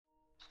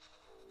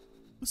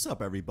What's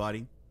up,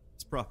 everybody?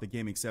 It's Prophet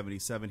Gaming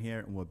 77 here,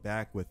 and we're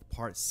back with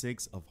part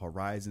 6 of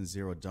Horizon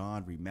Zero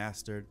Dawn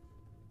Remastered.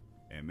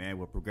 And man,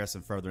 we're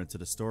progressing further into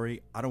the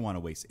story. I don't want to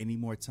waste any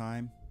more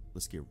time.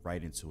 Let's get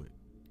right into it.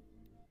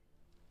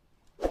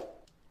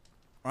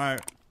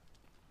 Alright.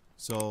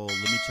 So,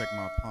 let me check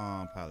my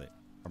Palm Pilot.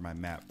 Or my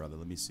map, brother.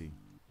 Let me see.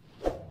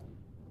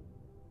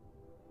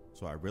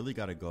 So, I really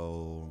gotta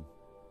go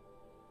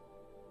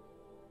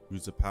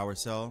use the power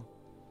cell.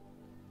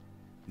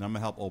 And I'm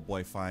gonna help old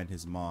boy find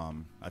his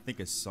mom. I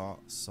think it's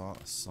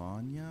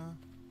Sonya?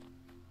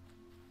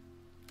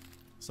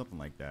 Something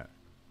like that.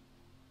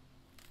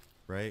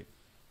 Right?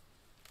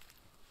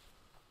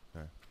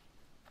 Okay.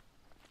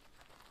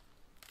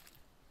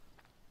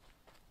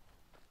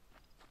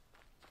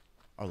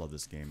 I love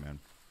this game, man.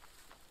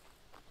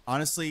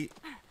 Honestly,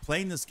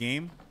 playing this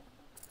game,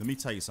 let me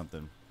tell you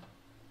something.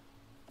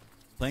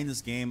 Playing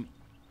this game,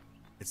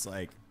 it's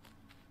like,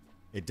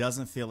 it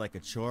doesn't feel like a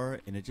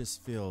chore, and it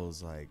just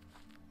feels like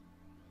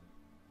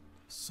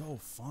so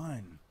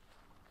fun.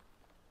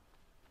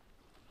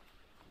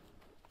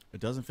 It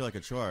doesn't feel like a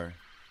chore.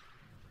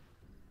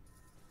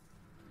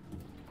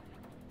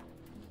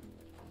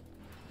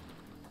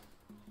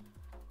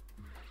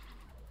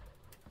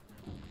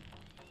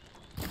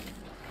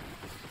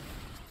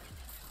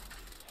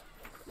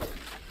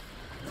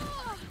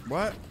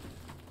 What?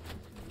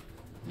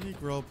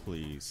 Negro,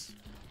 please.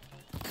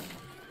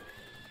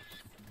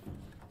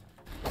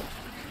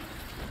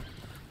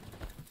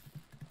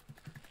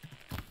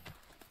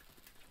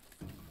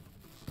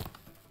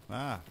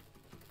 Ah.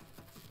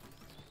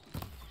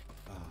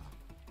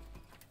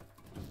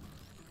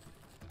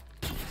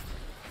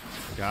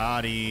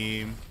 Got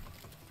him.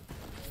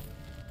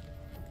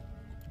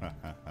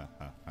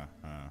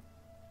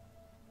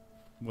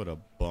 What a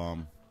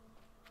bum.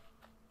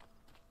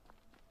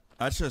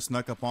 I should have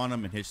snuck up on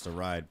him and hitched a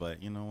ride,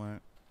 but you know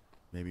what?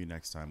 Maybe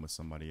next time with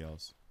somebody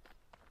else.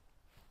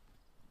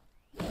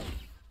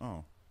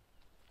 Oh.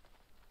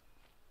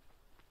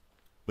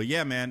 But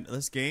yeah, man,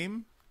 this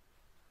game,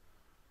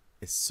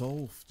 it's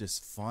so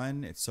just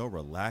fun. It's so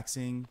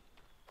relaxing.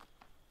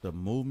 The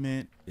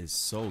movement is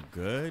so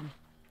good.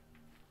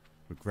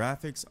 The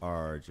graphics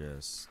are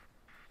just...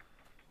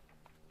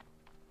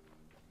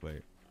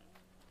 Wait.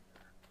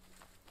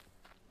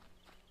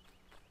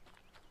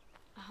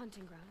 A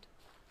hunting ground.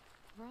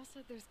 Ross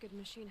said there's good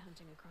machine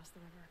hunting across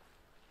the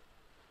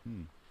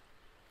river.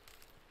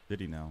 Did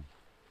he now?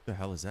 What the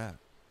hell is that?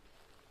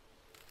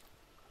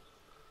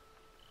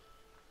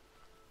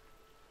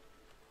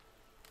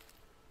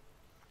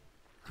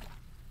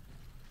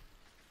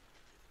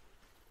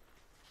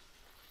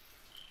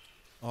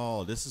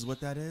 Oh, this is what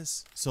that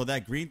is? So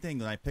that green thing,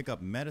 when I pick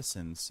up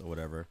medicines or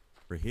whatever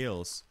for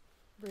heals.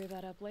 Brew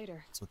that up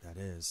later. That's what that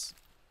is.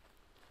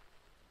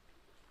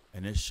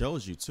 And it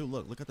shows you too.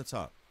 Look at the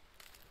top.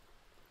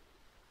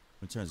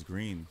 It turns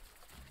green.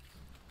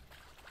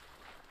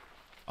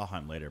 I'll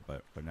hunt later,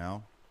 but for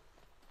now.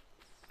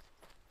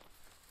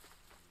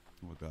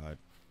 Oh god.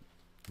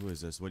 Who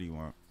is this? What do you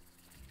want?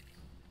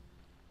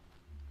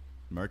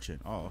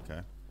 Merchant. Oh,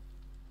 okay.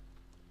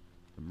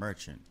 The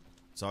merchant.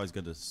 It's always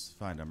good to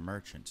find a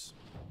merchant.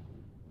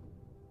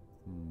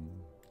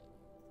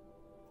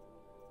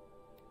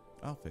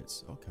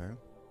 Outfits. Okay.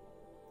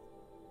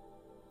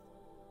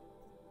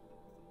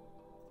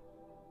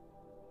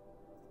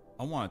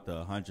 I want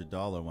the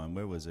 $100 one.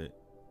 Where was it?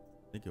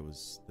 I think it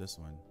was this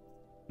one.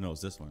 No,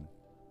 it's this one.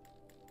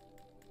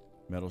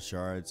 Metal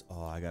shards.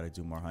 Oh, I gotta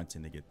do more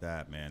hunting to get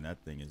that, man.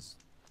 That thing is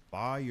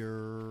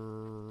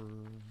fire.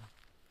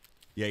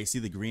 Yeah, you see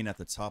the green at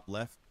the top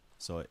left?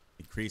 So it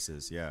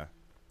increases, yeah.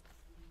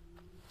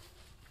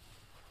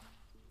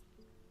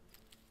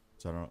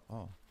 So I don't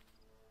know.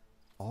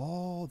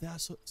 Oh,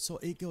 that's what, so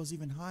it goes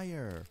even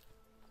higher.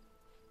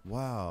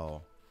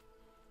 Wow.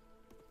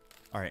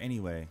 All right,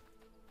 anyway.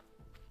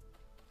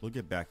 We'll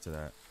get back to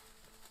that.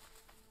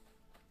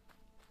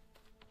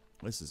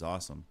 This is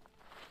awesome.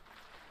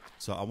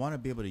 So I want to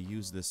be able to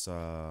use this Need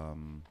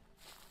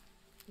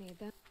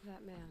that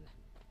man.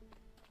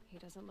 He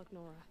doesn't look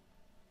Nora.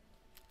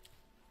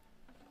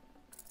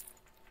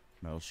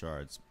 metal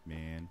shards,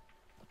 man.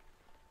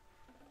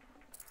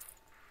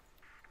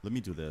 Let me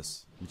do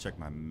this. Let me check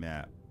my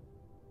map.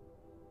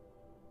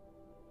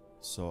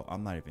 So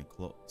I'm not even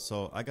close.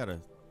 So I gotta...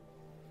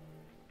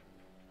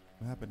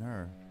 What happened to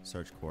her?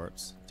 Search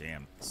corpse.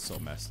 Damn, so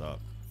messed up.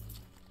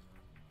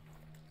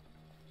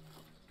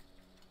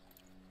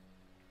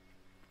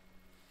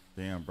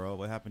 Damn, bro.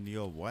 What happened to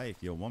your wife,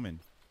 your woman?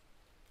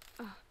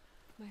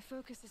 My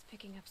focus is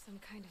picking up some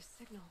kind of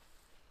signal.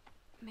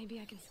 Maybe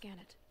I can scan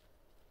it.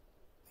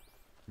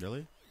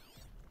 Really?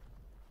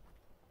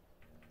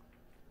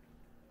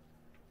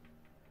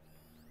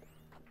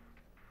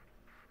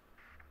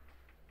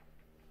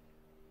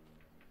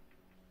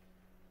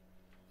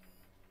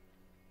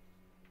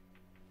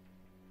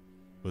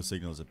 What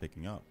signals are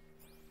picking up?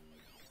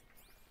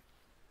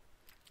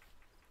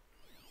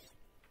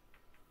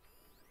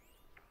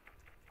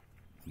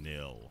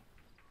 Nil.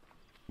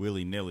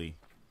 Willy-nilly.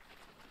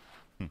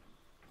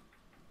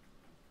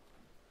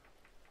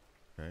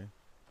 Okay.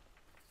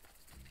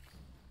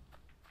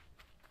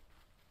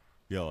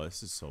 Yo,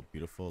 this is so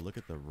beautiful. Look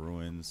at the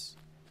ruins.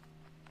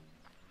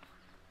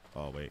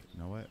 Oh, wait. You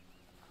know what?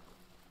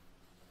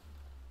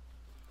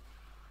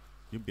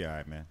 You'll be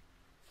alright, man.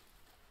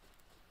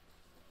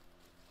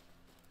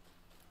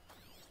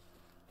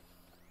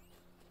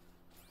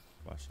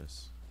 Watch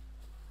this.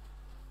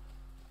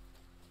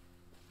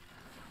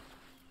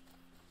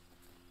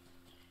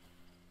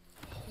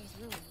 These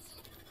ruins.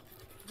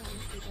 That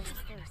must be Venice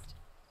first.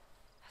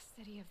 A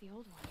city of the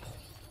old ones.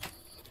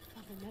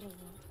 Of the metal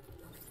world.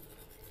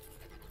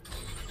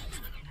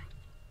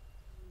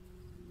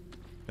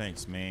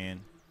 Thanks,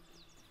 man.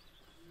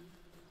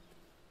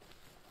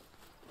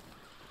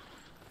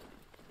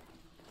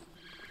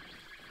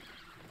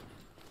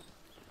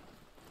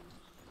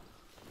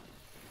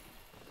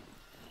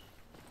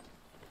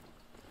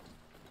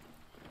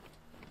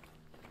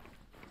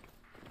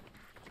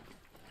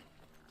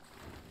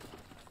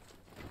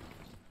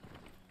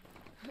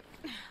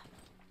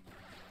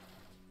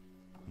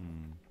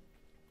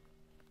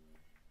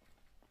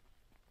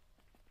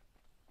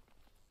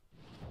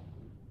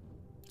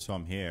 So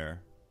I'm here.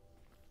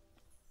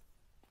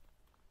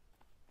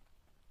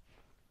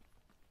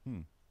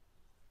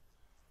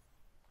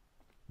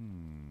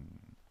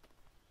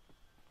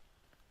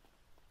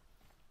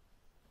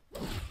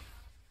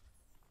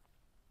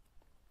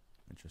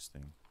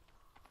 Interesting.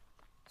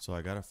 So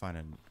I gotta find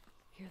an...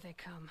 Here they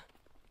come.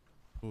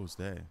 Who's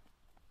they?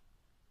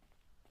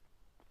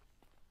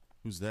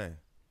 Who's they?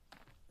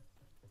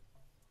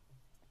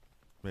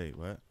 Wait,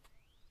 what?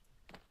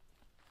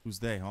 Who's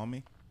they,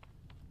 homie?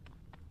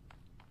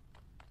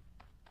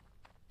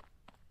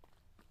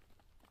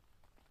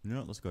 You know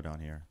what? Let's go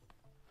down here.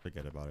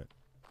 Forget about it.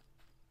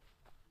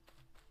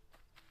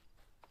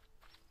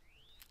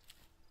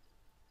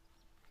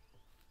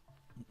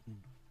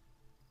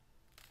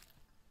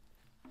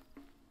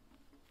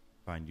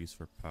 Find use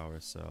for power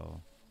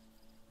cell.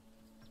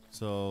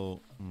 So,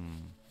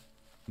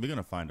 we're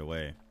gonna find a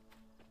way.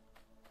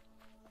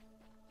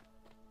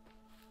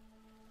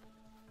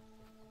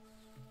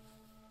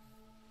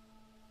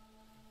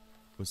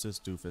 What's this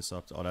doofus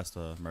up to? Oh, that's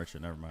the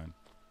merchant. Never mind.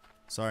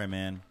 Sorry,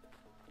 man.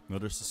 No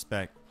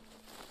disrespect.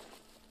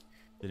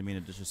 Didn't mean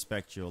to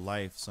disrespect your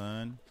life,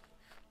 son.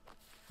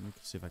 Let me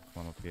see if I can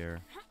climb up here.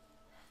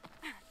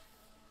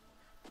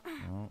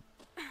 Oh.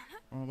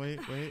 Oh, wait.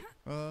 Wait.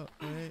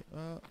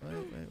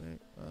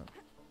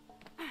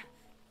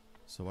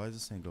 So why does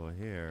this thing go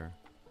here?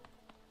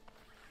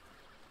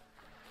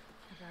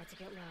 About to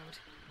get loud.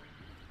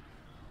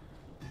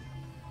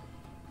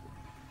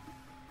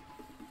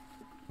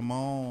 Come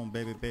on,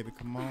 baby,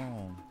 come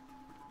on.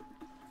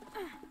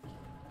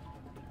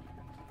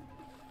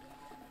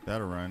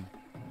 That'll run.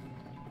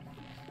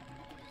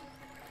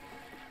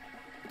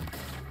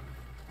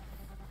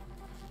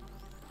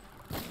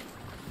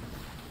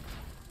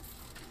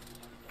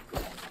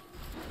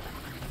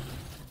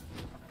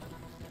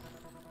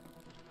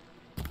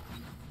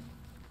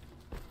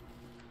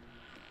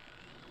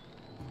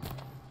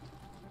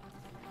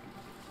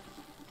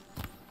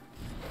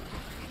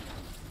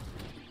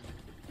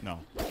 No.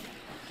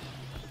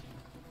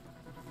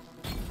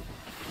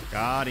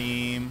 Got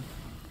him.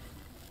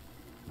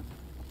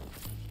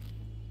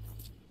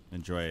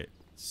 Enjoy it,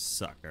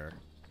 sucker.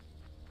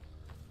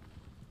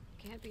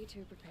 Can't be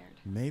too prepared.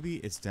 Maybe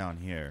it's down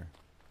here.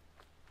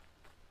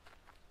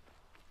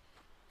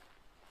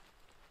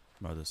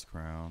 Mother's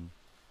crown.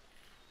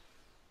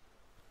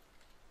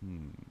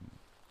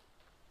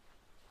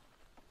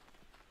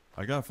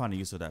 I gotta find the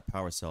use of that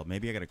power cell.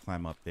 Maybe I gotta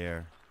climb up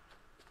there.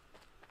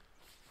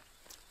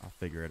 I'll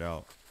figure it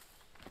out.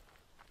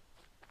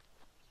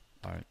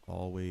 I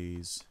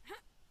always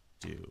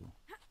do.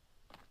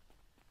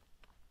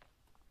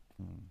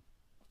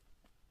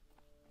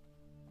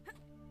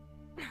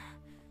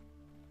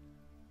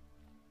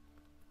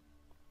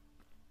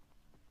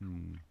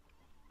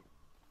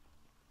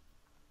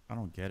 I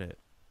don't get it.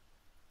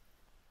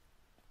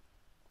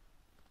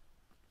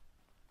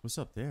 What's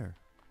up there?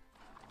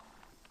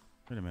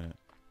 Wait a minute.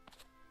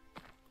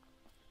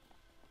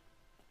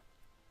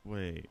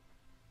 Wait.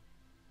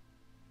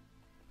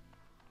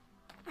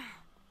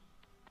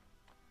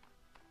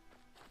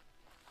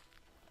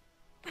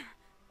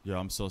 Yo,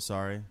 I'm so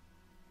sorry.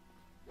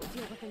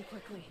 Deal with them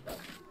quickly.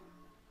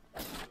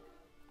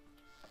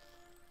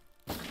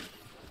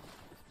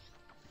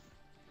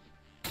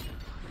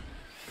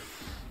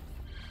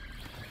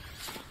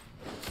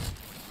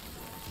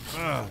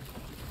 Ugh.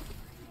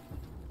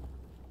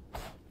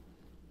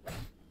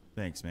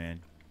 Thanks, man.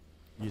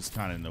 You're just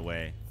kind of in the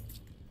way.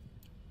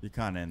 You're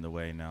kind of in the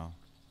way now.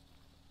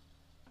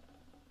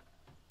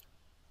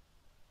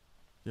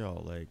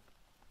 Yo, like...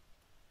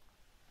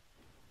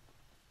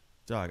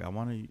 Dog, I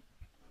want to...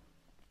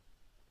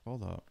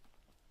 Hold up.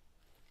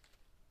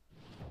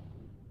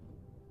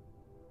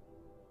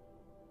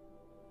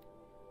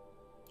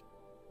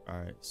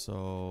 Alright,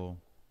 so...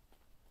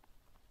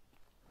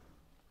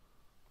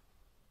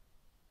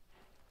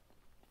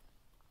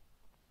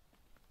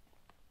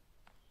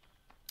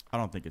 I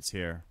don't think it's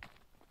here.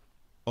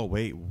 Oh,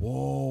 wait.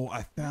 Whoa, I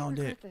I found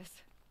never it. got this.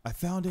 I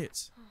found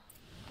it. Oh,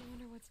 I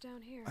wonder what's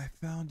down here. I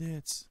found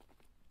it.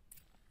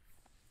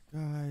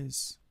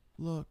 Guys,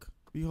 look.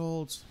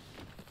 Behold.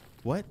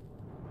 What?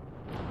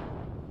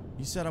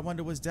 You said I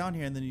wonder what's down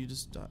here and then you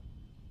just...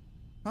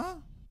 huh?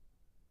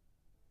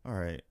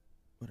 Alright.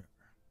 Whatever.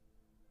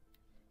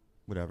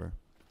 Whatever.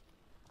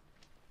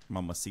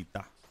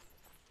 Mamacita.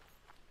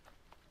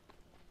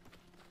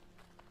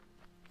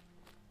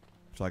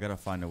 So I gotta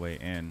find a way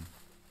in.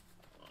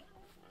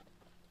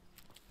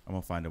 I'm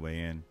gonna find a way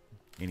in.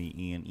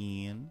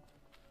 Ian.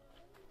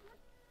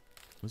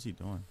 What's he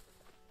doing?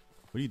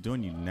 What are you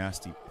doing, you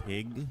nasty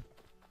pig?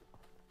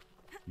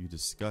 You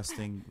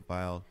disgusting,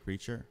 vile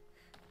creature.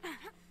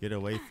 Get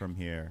away from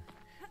here.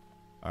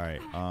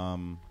 Alright,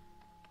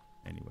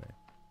 anyway.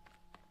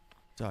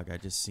 Dog, I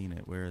just seen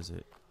it. Where is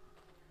it?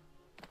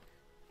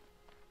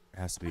 It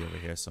has to be over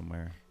here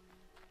somewhere.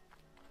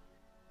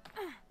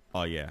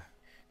 Oh, yeah.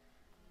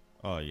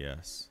 Oh,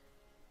 yes.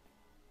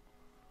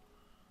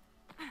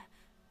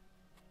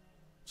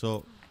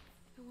 So...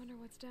 I wonder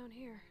what's down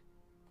here.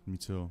 me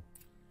too.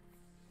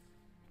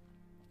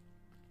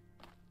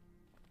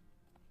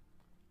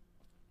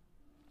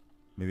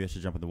 Maybe I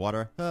should jump in the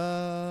water.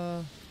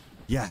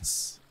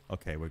 Yes.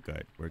 Okay, we're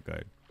good. We're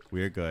good.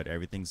 We're good.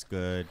 Everything's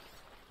good.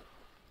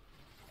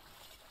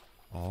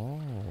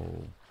 Oh,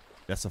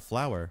 that's a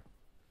flower.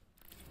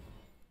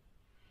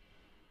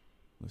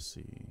 Let's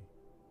see.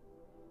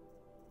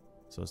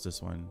 So it's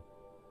this one.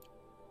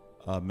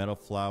 A metal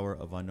flower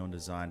of unknown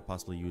design,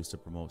 possibly used to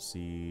promote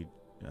seed.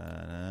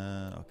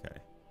 Okay.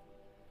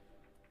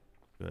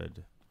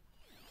 Good.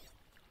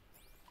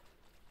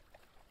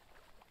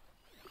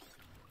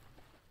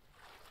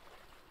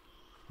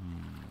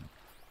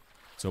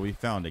 So we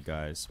found it,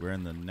 guys. We're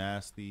in the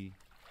nasty,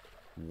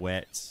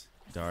 wet, This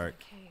is dark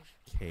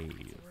a cave. cave.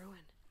 It's a ruin.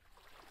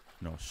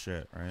 No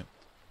shit, right?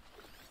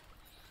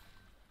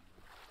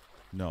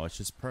 No, it's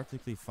just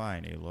perfectly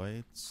fine, Aloy.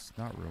 It's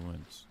not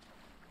ruined.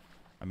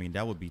 I mean,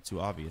 that would be too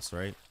obvious,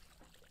 right?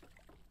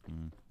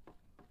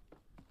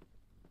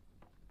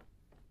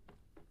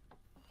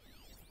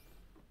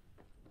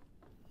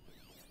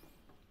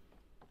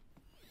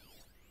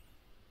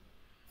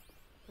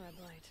 Red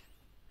light.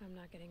 I'm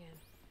not getting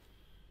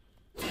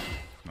in.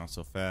 Not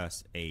so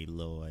fast,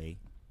 Aloy.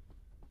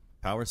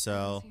 Power I haven't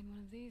cell. seen one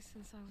of these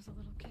since I was a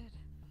little kid.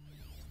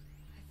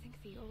 I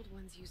think the old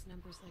ones use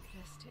numbers like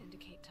this to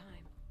indicate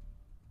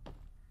time.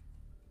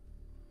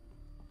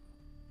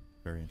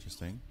 Very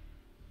interesting.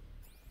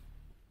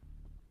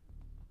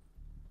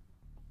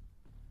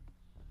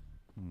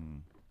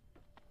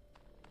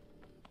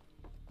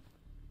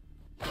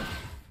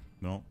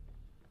 No.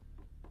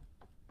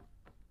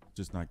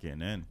 Just not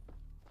getting in.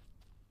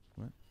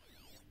 What?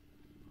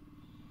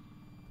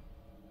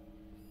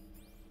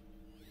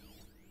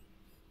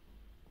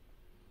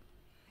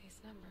 These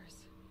numbers.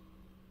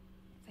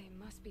 They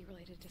must be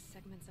related to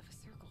segments of a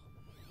circle.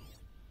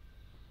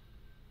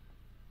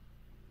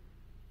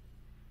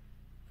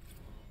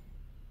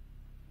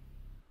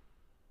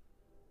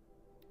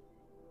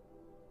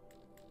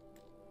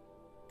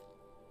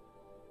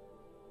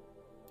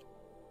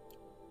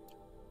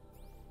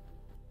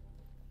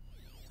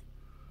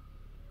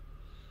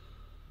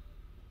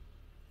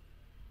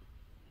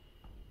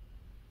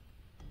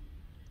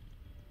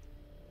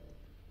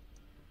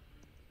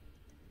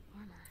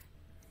 Armor.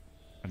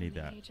 I need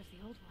The that. age of the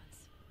old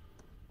ones.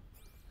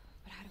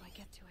 But how do I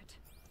get to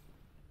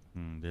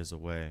it? There's a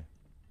way.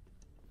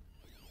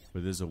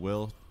 Where there's a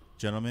will,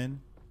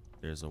 gentlemen,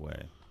 there's a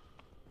way.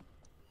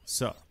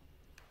 So.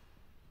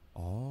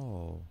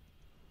 Oh.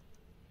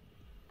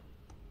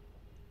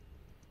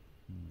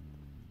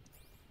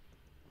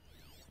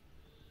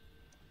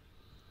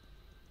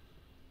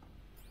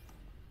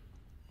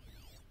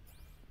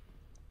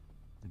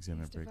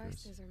 Examine These breakers.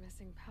 devices are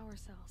missing power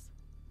cells.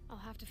 I'll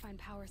have to find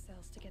power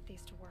cells to get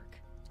these to work.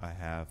 I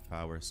have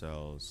power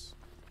cells.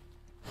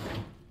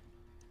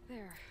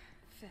 There.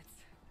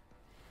 Fits.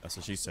 That's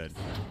what she said.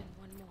 And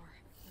one more.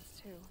 That's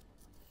two.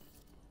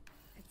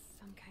 It's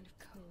some kind of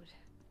code.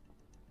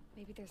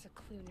 Maybe there's a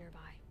clue nearby.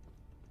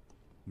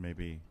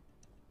 Maybe.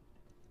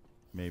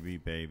 Maybe,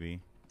 baby.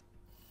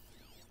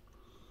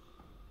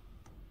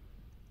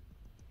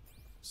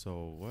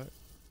 So what?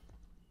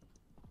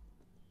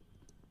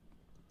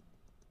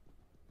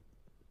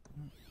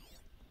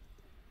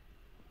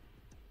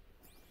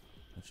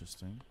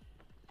 Interesting.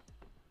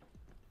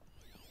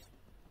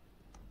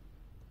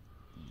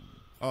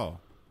 Oh.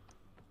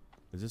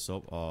 Is this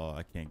open? Oh,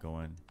 I can't go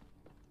in.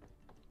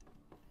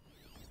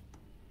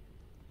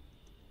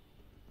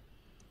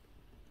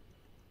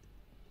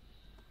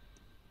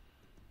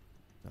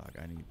 Dog,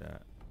 I need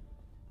that.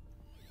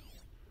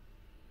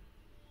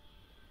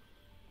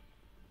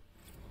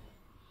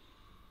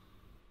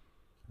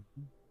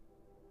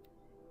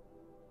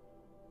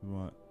 We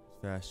want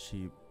fast,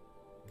 cheap.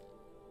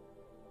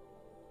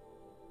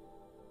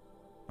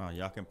 Oh,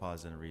 y'all can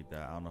pause and read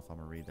that. I don't know if I'm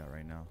gonna read that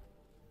right now.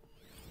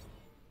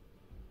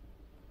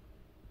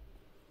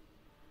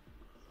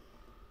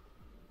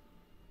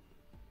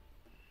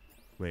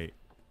 Wait.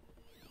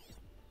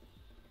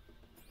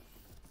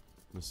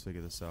 Let's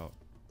figure this out.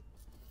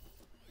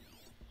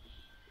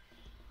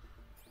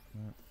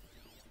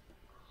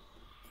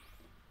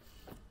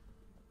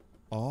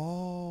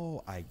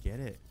 Oh, I get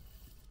it.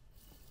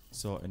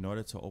 So in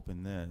order to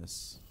open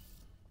this,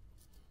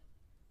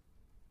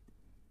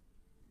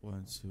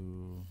 1,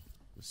 2,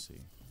 let's see.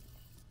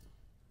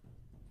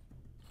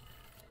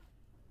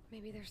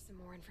 Maybe there's some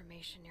more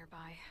information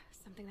nearby.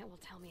 Something that will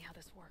tell me how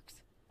this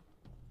works.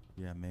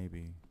 Yeah,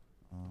 maybe.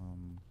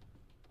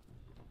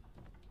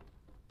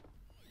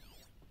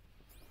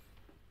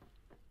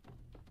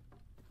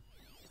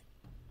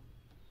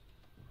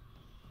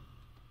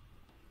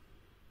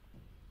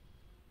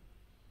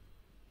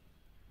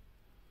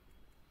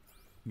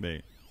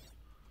 Wait.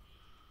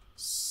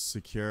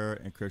 Secure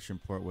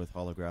encryption port with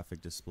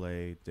holographic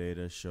display.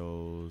 Data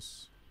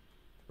shows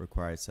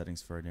required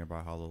settings for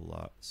nearby hollow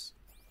locks.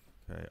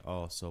 Okay.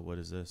 Oh, so what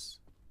is this?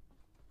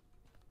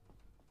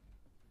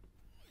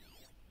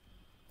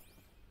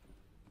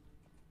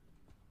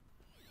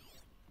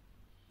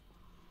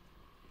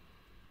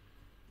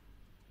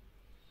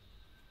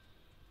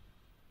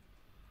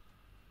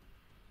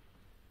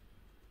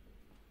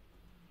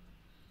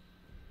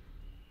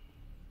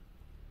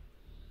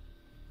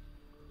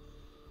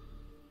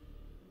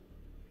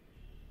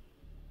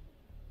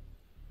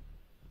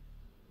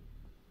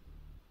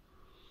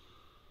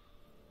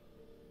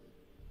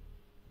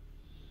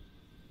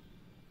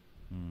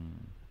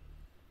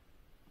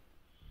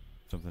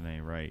 Something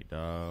ain't right,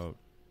 dog.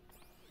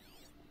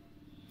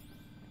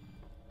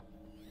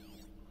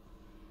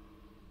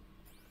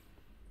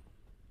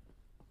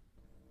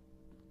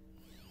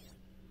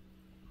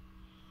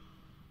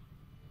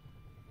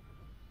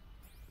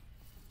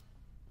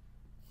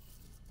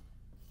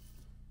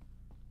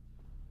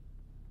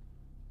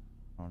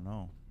 Oh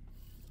no.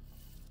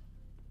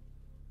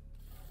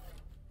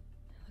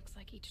 Looks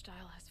like each dial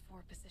has 4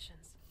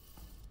 positions.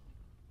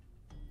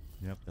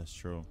 Yep, that's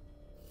true.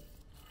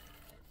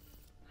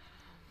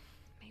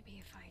 Maybe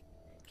if I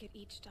get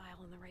each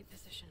dial in the right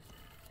position.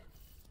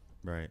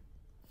 Right.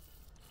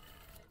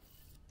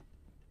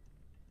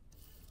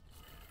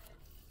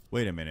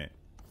 Wait a minute.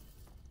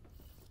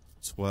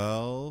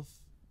 12.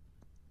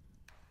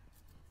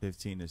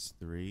 15 is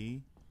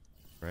 3,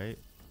 right?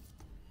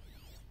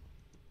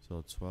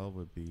 So 12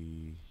 would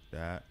be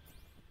that.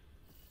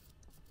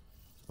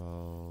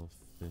 12,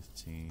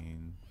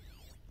 15.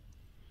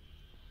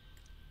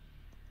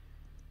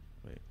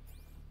 Wait.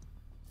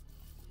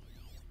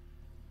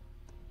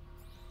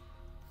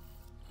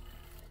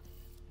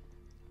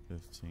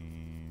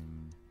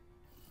 $15,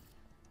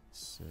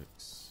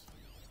 6.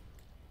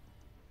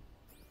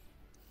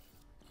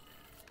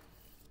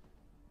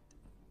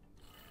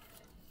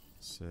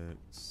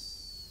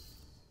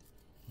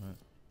 What?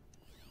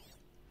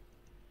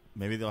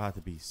 Maybe they'll have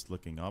to be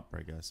looking up,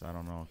 I guess. I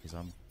don't know, because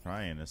I'm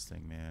trying this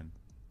thing, man.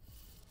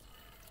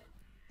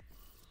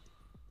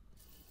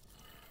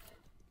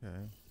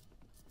 Okay.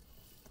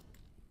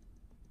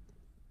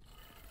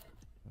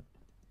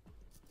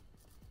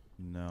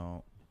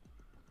 No.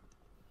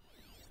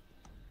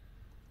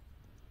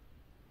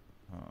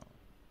 Oh,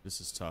 this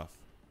is tough.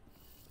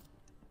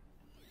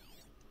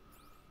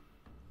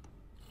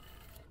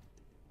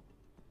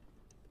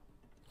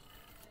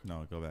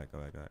 No, go back, go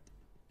back, go back.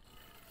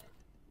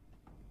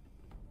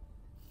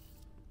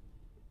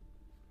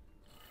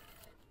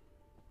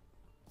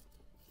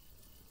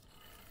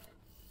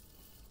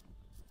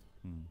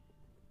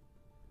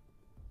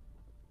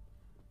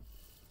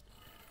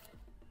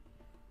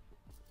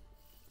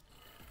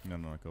 No,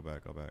 no, go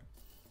back, go back.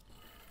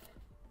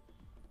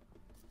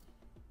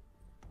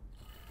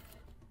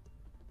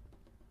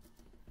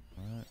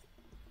 What?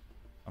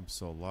 I'm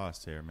so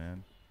lost here,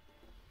 man.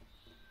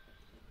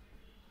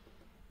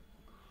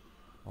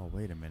 Oh,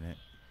 wait a minute.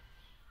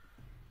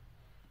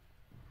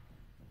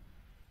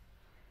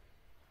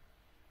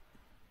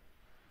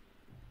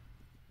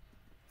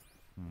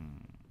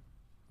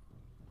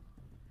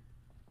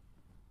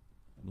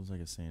 It looks like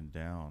it's saying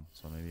down,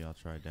 so maybe I'll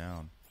try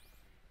down.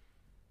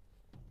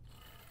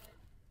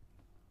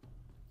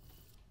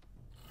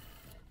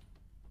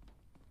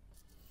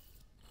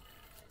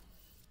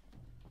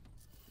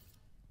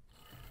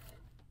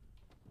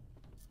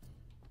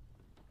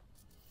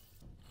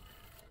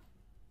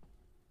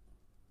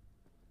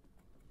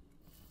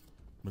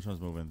 Which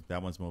one's moving?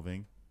 That one's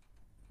moving.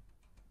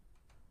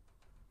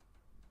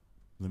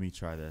 Let me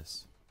try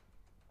this.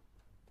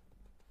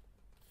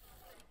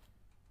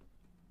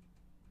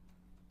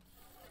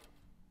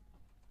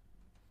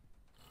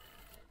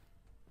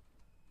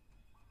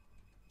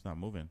 It's not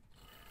moving.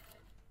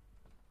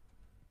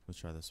 Let's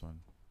try this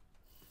one.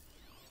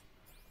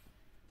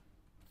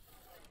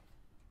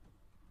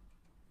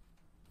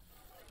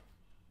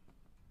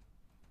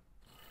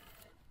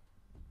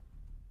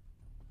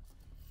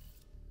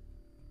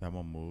 That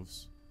one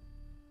moves.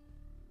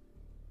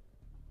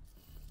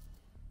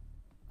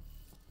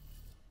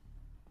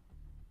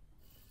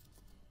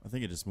 I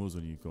think it just moves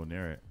when you go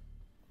near it.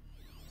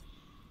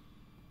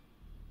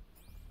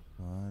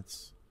 What?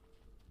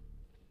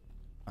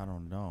 I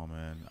don't know,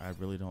 man. I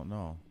really don't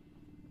know.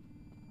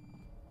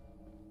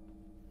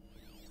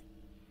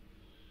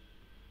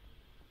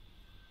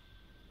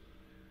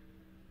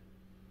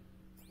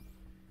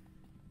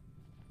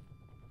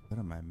 What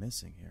am I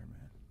missing here,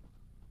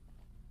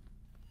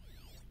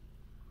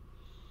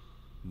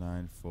 man?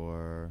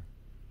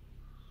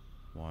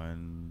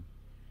 941.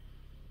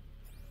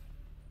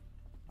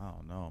 I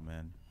don't know,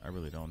 man. I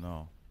really don't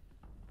know.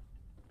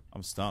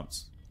 I'm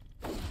stumped.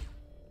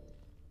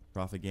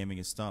 Profit Gaming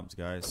is stumped,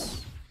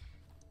 guys.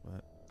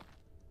 What?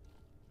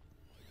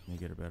 Let me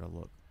get a better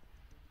look.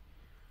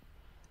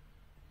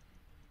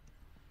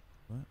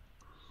 What?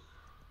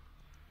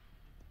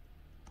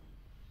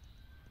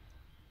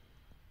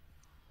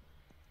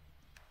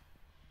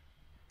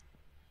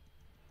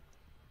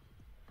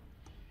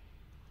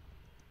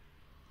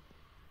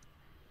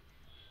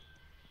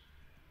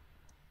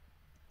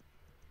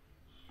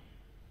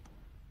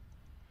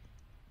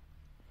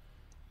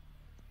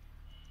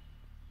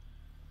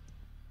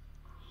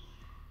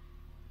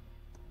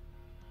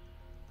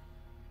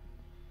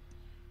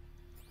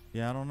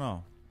 Yeah, I don't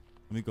know.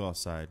 Let me go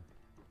outside.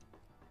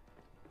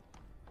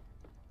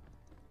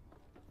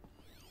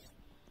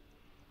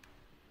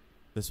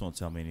 This won't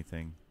tell me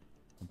anything.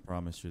 I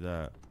promise you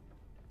that.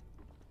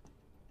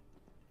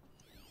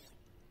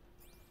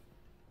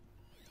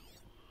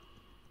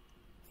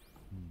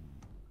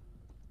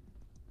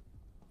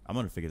 I'm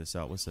gonna figure this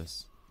out. What's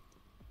this?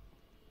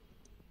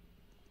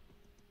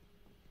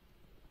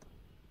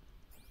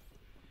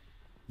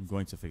 I'm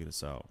going to figure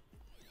this out.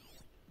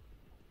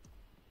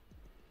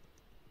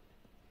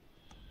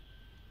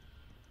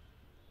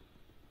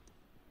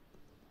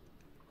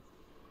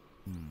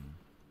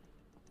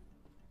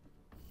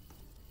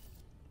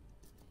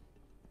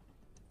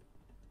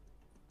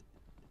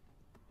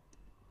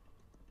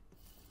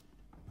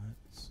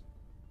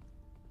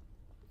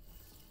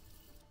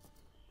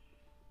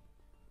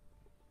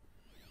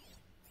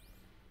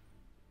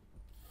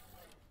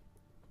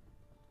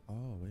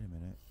 Oh, wait a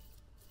minute.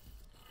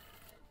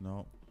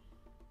 No.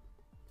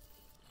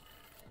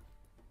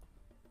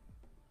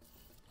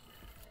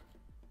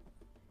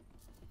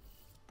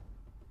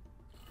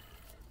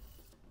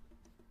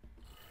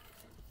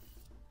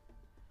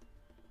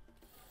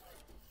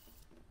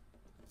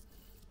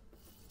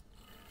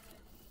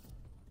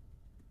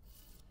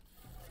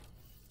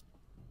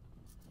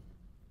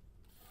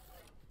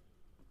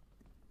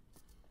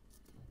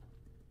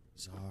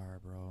 Bizarre,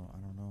 bro. I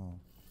don't know.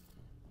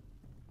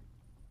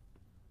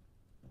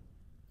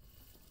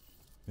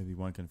 Maybe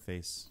one can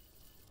face.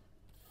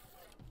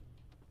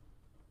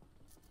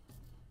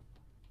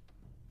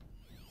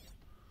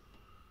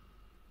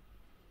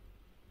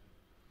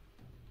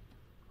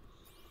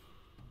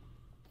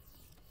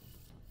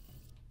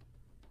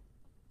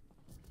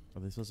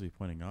 Are they supposed to be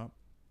pointing up?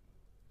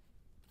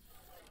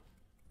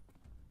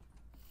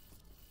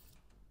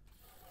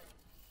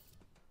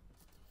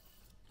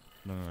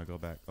 No, no, no. Go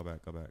back. Go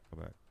back. Go back.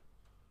 Go back.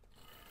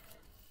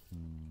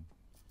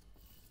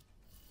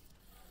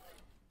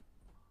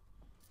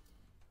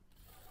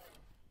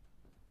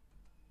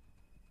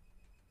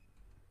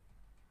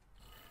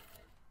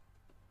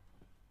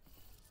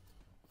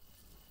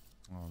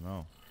 Oh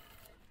no.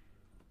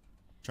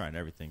 Trying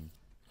everything.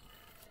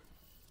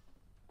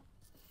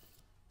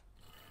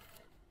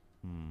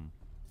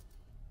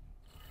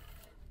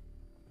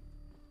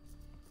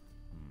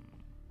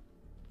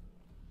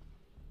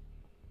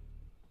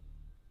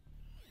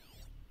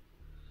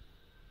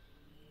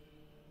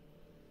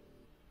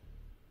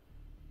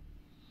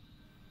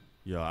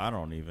 Yo, I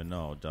don't even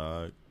know,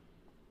 dog.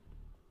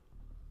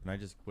 Can I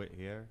just quit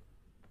here?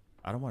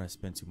 I don't want to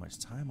spend too much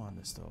time on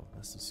this, though.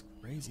 That's just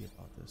crazy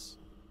about this.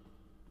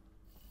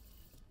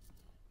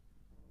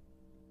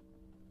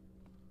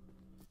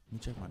 Let me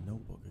check my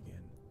notebook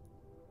again.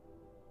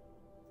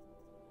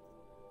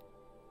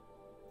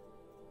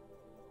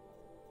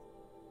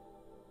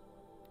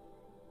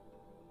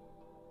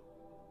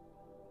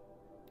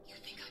 You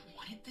think I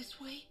want it this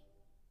way?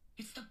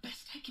 It's the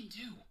best I can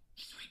do.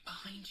 He's right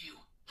behind you.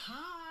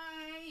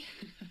 Hi!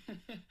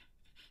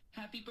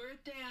 Happy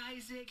birthday,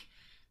 Isaac.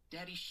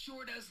 Daddy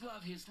sure does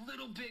love his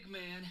little big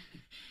man.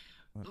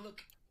 What?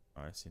 Look.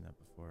 Oh, I've seen that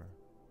before.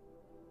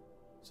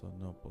 So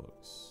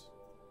notebooks.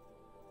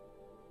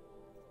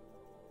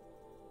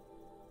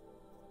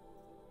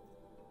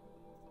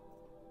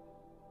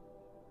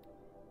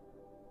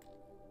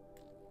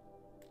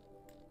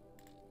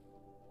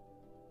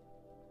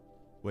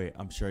 Wait,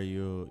 I'm sure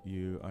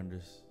you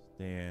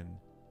understand.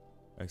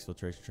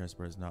 Exfiltration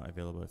transport is not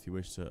available. If you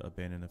wish to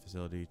abandon the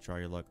facility, try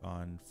your luck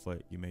on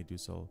foot. You may do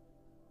so.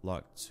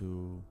 Lock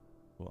 2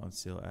 will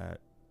unseal at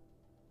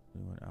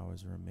 21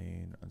 hours and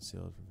remain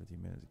unsealed for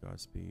 15 minutes.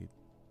 Godspeed.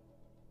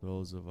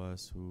 Those of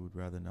us who'd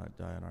rather not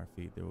die on our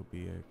feet, there will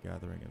be a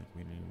gathering in the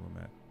community room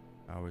at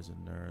hours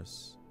and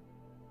nurse.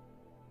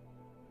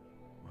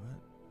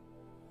 What?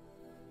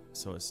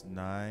 So it's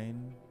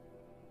 9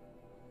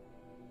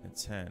 and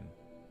 10.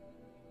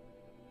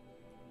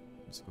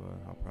 Let's go.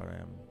 How proud I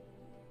am.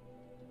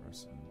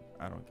 Person.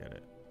 I don't get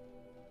it.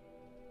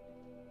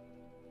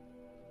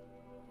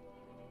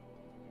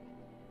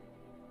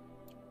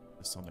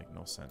 This don't make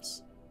no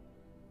sense.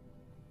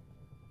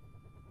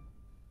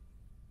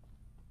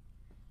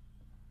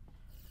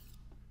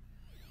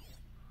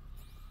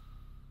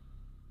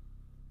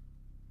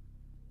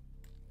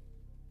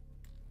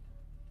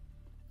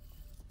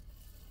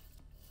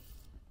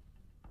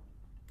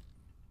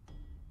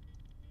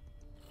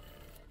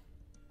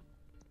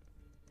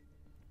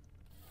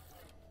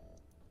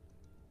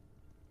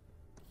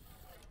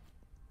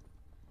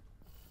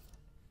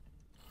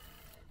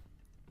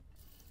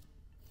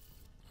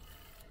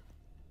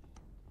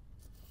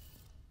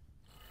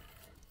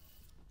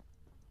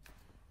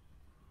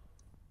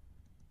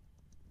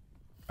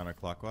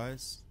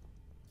 Counterclockwise.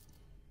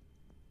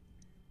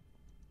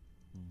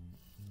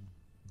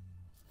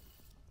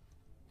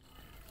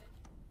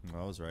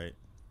 I was right.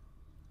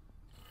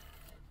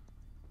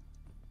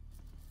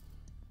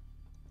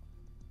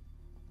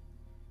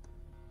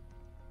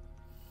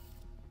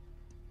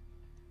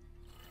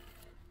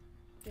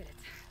 Did it.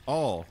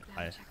 Oh,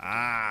 Those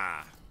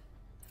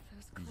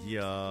claws yeah. keep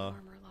the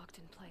armor locked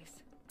in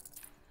place.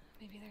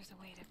 Maybe there's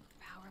a way to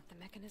power up the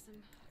mechanism,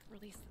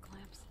 release the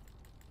clamps.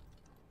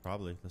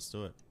 Probably. Let's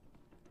do it.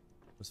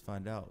 Let's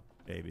find out,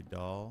 baby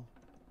doll.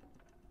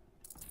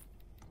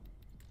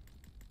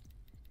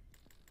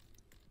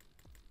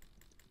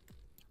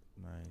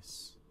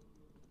 Nice.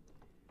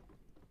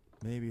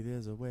 Maybe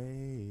there's a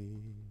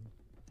way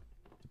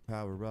to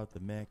power up the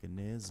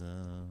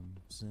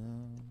mechanisms.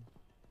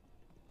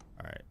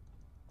 Alright.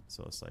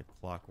 So it's like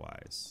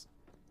clockwise.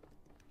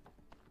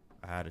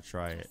 I had to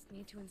try it. Just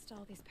need to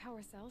install these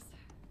power cells.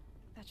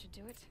 That should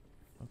do it.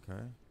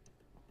 Okay.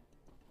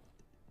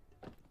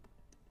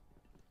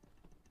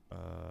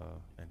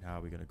 And how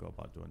are we gonna go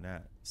about doing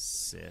that,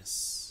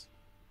 sis?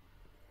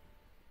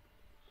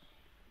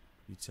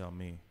 You tell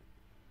me.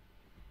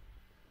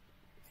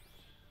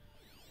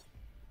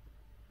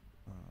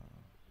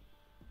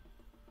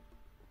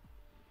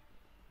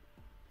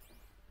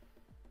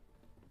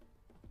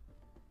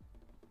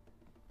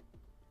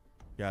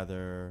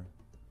 Gather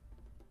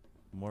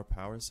more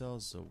power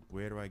cells. So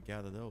where do I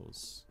gather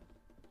those?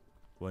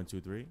 1, 2,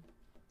 3.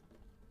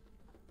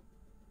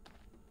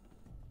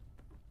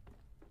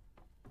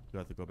 Do I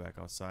have to go back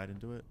outside and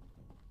do it?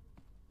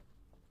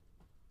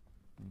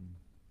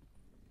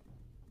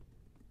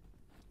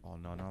 Oh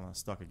no, no, I'm not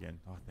stuck again.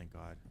 Oh, thank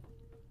God.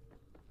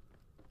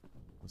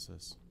 What's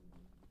this?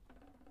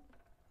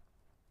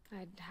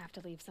 I'd have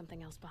to leave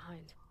something else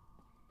behind.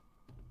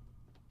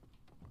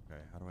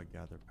 Okay, how do I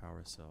gather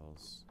power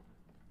cells?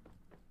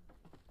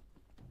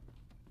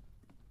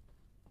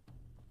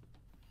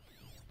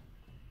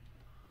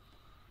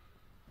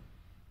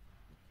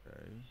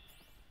 Okay.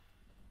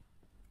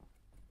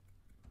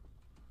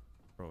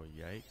 Bro,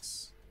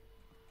 yikes.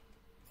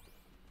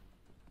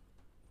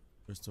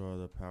 Restore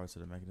the power to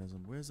the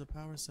mechanism. Where's the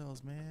power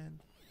cells, man?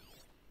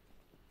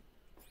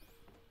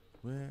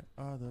 Where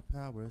are the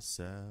power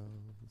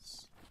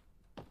cells?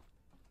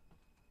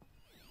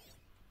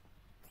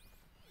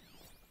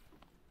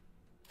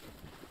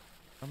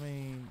 I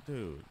mean,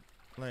 dude,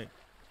 like,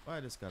 why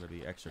this gotta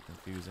be extra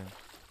confusing?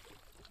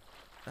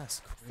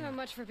 That's crazy. So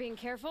much for being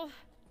careful.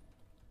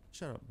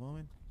 Shut up,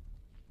 woman.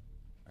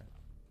 All right.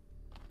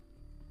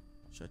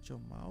 Shut your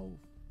mouth.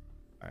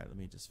 Alright, let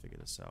me just figure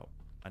this out.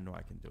 I know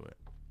I can do it.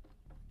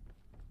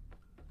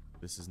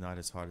 This is not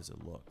as hard as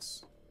it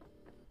looks.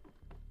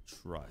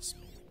 Trust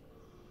me.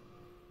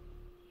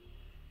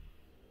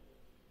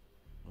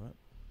 What?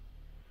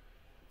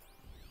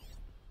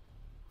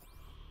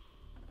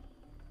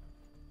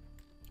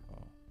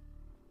 Oh.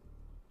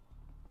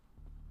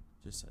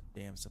 Just a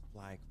damn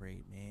supply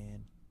crate,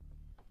 man.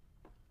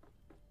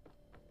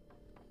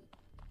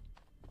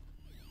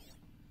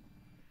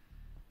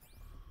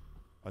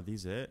 Are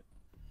these it?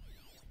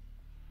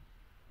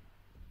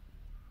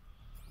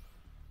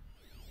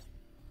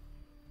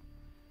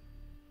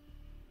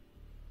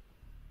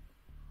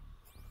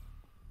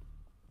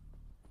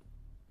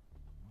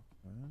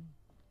 Okay.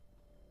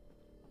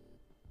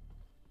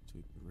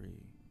 2, 3.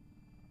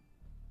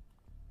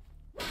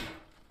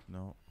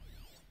 No.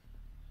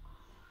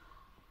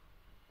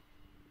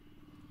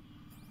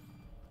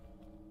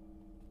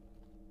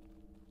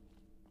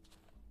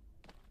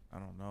 I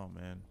don't know,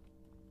 man.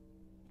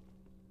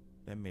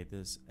 That made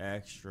this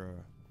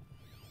extra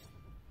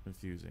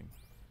confusing.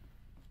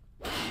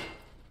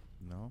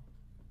 No.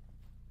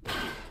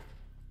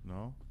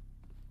 No.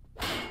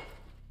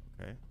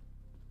 Okay.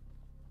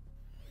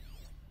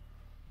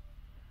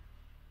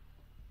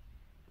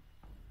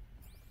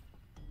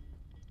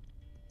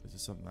 This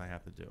is something I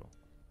have to do.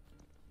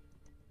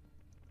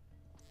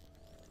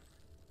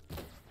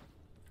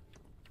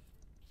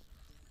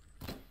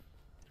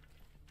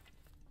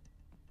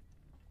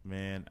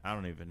 Man, I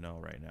don't even know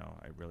right now.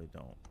 I really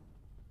don't.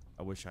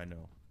 I wish I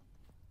knew.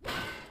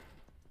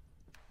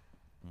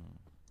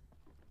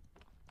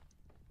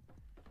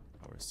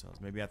 Power cells.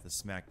 Maybe I have to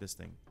smack this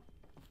thing.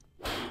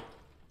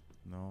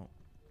 No.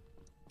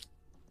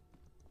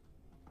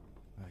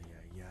 Ay,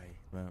 ay, ay.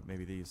 Well,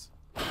 maybe these.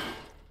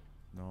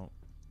 No.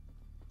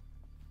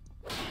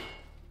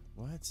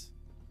 What?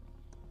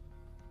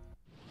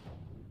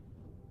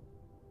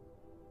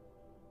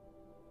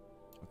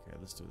 Okay,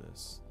 let's do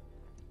this.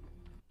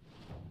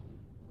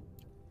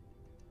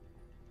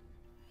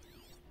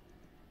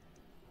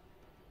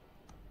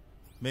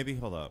 Maybe,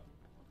 hold up.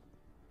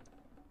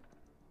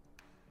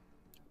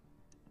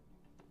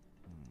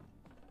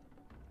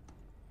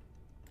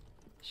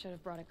 Should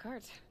have brought a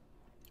cart.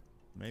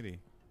 Maybe.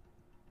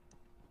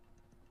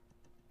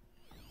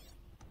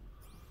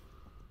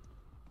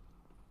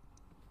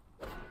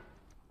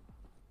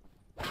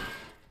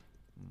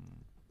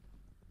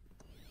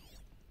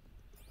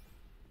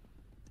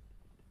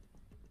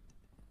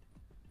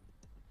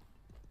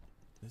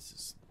 This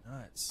is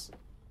nuts.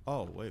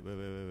 Oh, wait.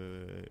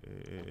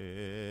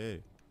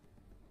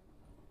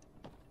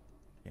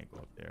 Can't go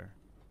up there.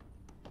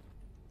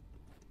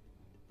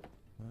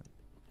 What?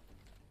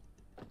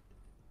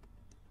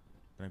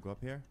 Can I go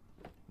up here?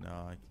 No,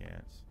 I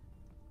can't.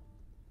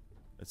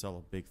 It's all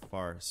a big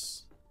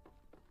farce.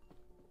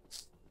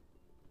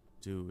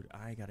 Dude,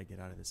 I gotta get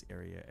out of this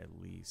area at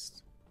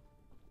least.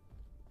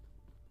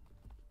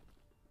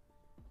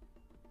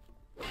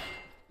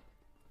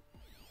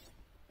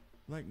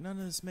 Like, none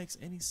of this makes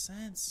any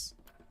sense.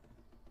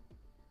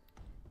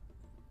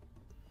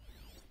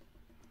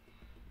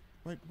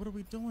 Like, what are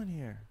we doing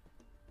here?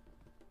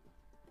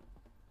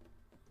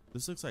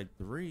 This looks like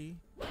 3.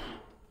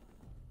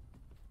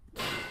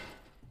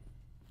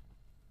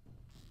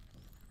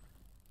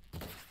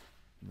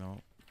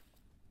 No.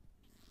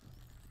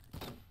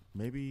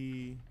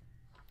 Maybe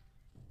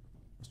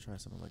let's try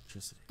some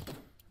electricity.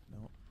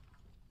 No.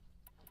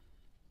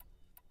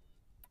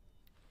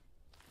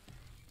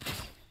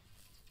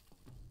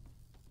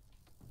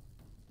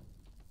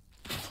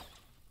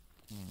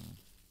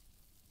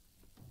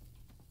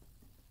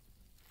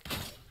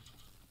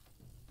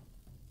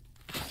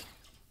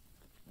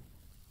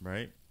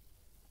 Right?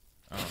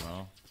 I don't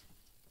know.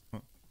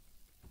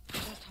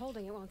 Just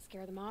holding it won't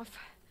scare them off.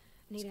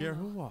 Need Scare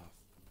ammo. who off?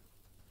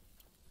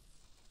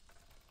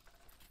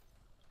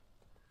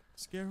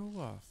 Scare who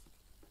off?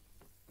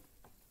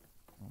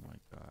 Oh my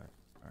god.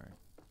 Alright.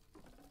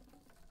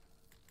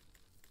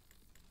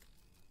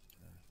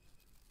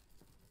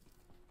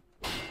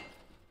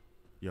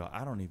 Yo,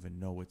 I don't even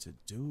know what to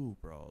do,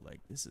 bro. Like,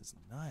 this is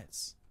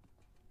nuts.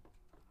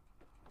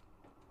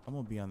 I'm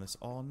gonna be on this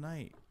all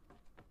night.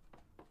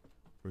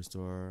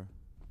 Restore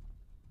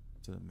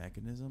to the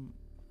mechanism.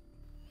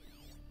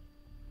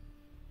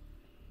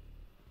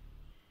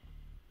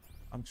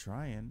 I'm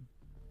trying.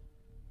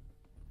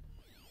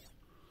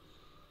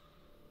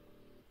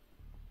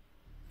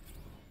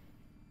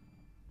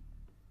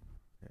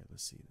 Okay,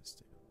 let's see this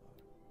data log.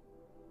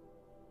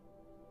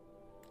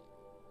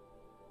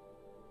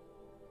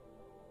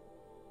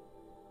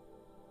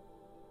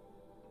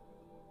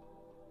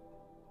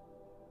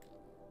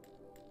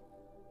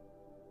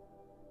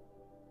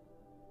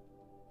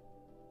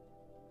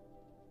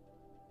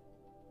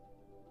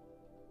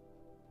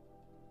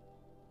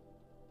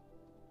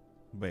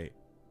 Wait,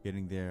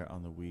 getting there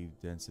on the weave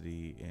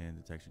density and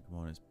detection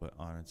components, but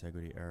on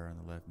integrity error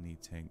on the left knee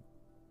tank.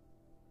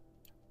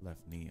 Left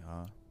knee,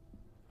 huh?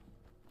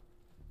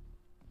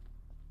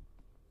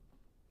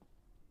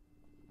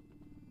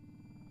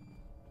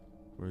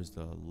 Where's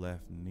the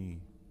left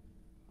knee?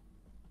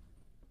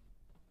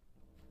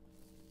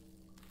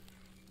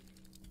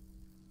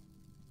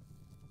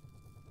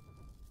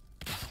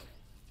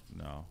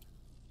 No.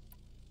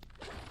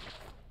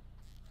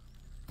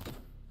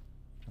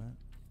 What?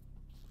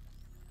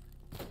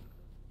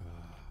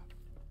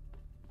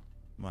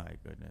 My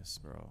goodness,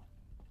 bro.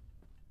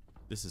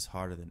 This is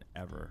harder than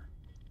ever.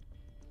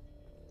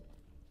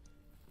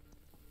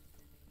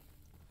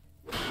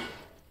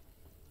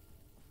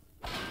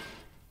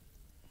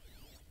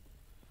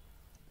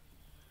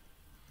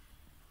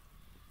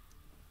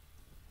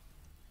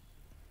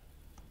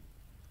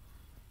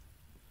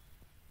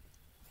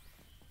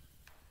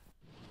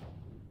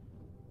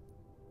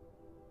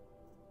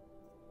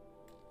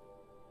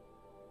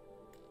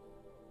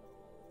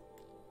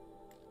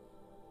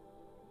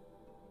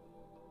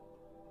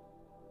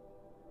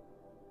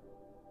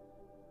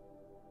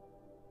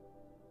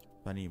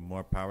 If I need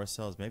more power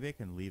cells, maybe I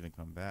can leave and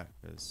come back,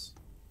 because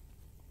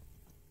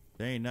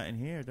there ain't nothing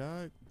here,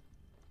 dog.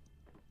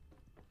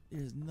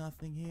 There's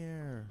nothing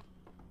here.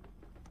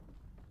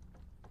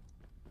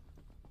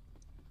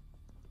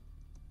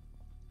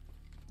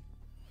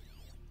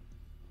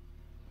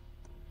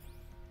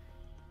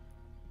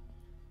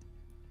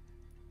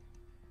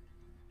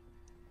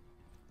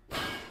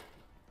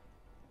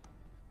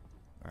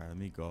 Alright, let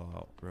me go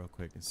out real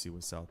quick and see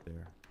what's out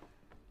there.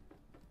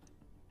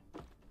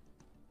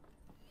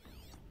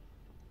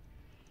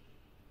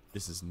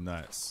 This is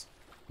nuts.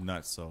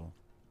 Nuts, so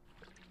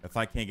if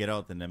I can't get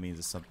out, then that means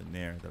there's something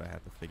there that I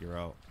have to figure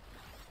out.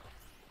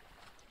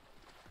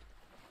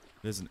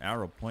 There's an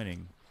arrow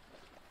pointing.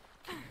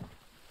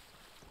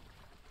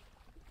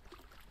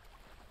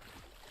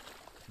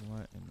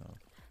 What in the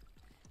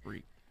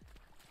freak?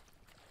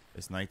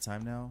 It's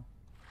nighttime now?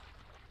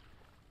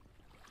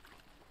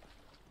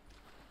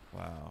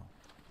 Wow.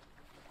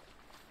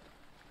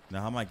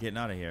 Now how am I getting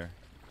out of here?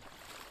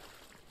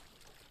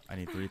 I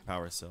need 3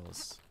 power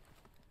cells.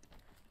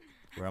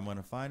 Where I'm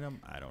gonna find them,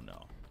 I don't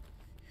know.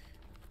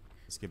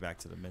 Let's get back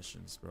to the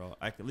missions, bro.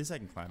 At least I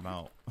can climb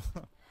out.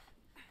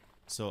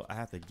 So I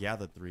have to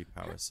gather 3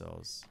 power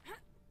cells.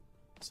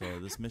 So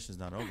this mission's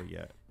not over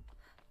yet.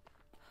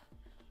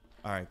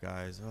 All right,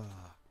 guys.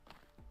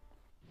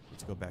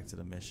 Let's go back to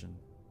the mission.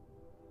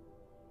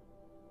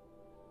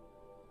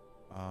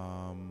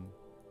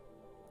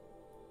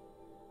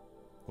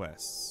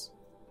 Quests.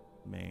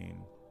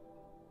 Main.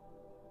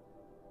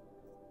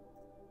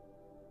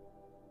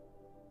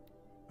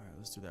 Alright,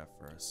 let's do that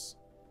first.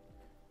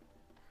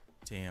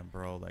 Damn,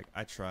 bro. Like,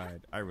 I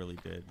tried. I really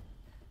did.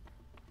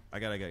 I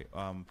gotta get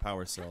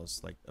power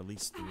cells, like at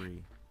least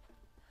 3.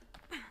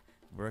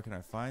 Where can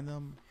I find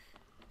them?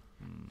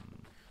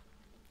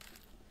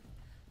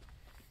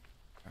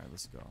 All right,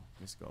 let's go.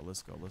 Let's go.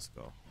 Let's go. Let's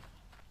go.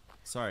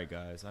 Sorry,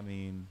 guys. I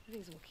mean,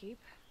 These will keep.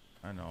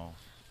 I know.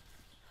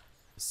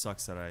 It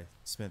sucks that I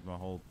spent my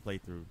whole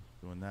playthrough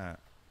doing that.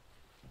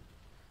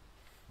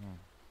 Oh.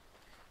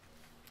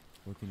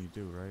 What can you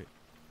do, right?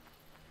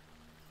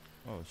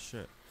 Oh,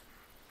 shit.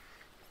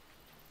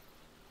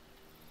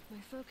 My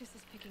focus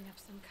is picking up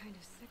some kind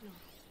of signal.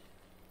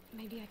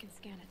 Maybe I can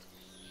scan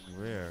it.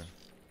 Where?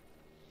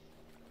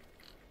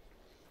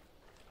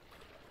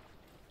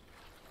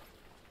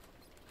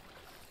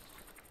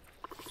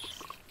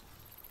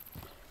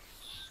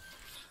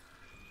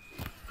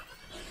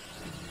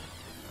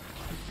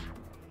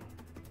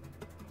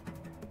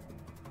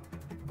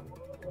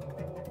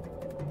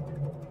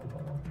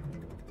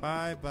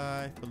 Bye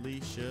bye,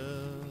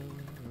 Felicia.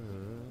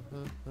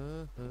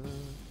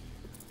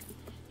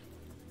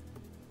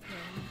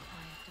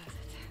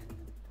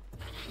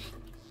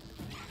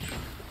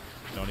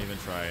 Don't even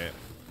try it.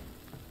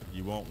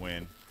 You won't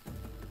win.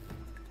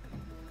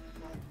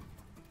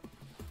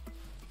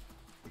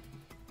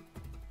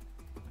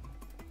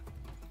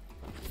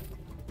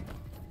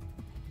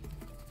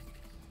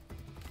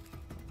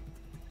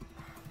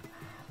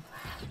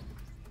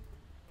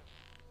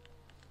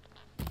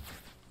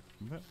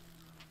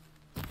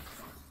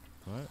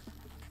 What?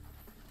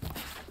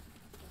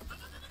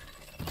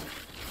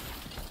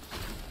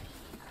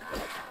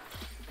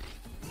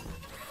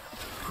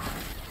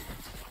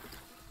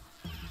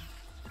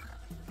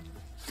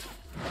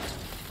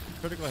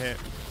 Critical hit.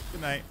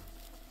 Good night.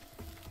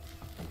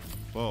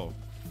 Whoa.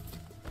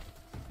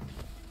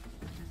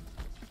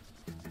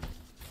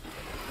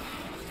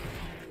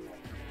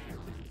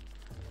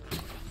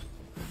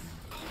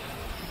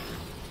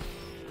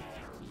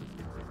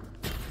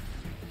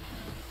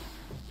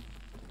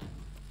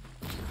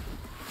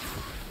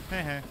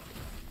 Heh.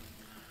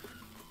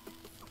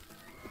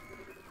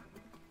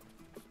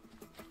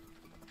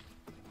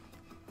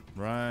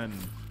 Run.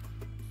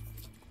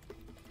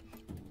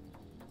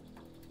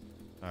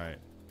 All right.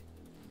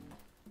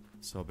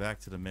 So back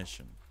to the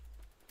mission.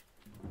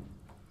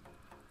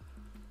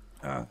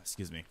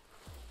 Excuse me.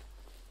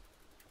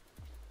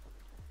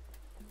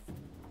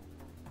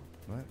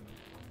 What?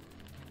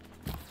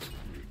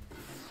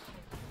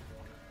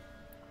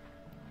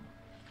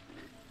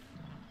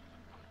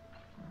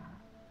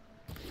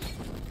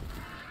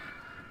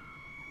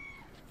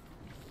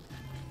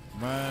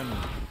 Man.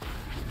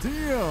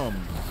 Damn.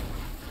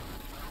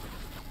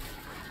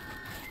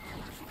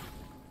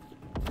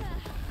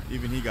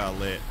 Even he got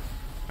lit.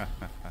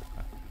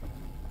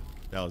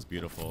 That was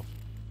beautiful.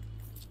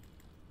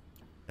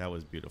 That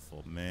was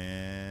beautiful,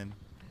 man.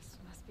 This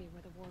must be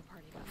where the war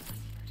party got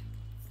massacred.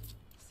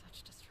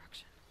 Such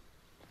destruction.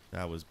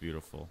 That was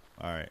beautiful.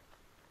 All right.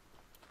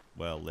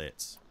 Well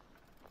lit.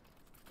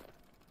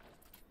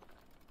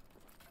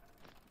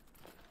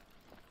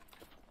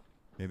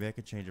 Maybe I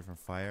could change it from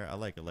fire. I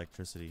like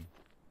electricity.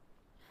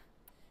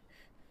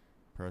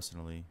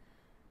 Personally.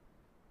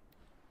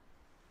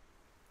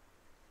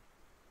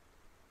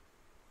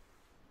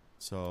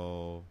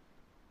 So,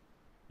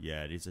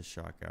 yeah, these are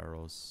shock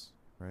arrows,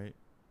 right?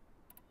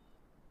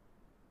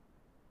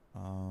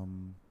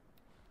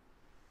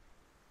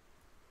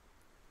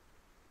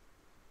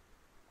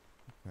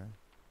 Okay.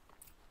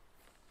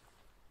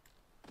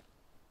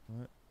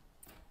 What?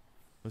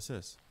 What's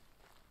this?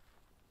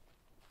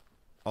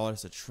 Oh,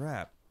 it's a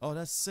trap. Oh,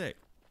 that's sick.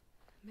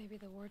 Maybe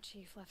the war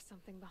chief left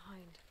something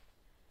behind.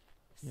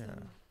 Yeah.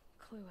 Some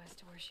clue as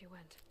to where she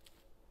went.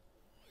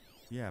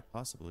 Yeah,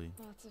 possibly.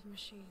 Lots of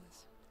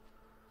machines.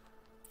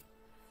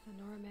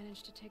 Lenora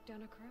managed to take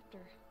down a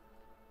corruptor.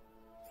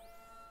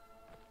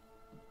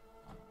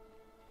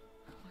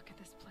 Look at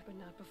this place, but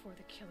not before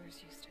the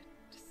killers used it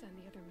to send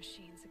the other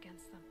machines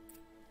against them.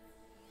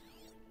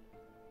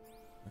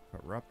 A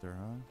corruptor,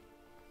 huh?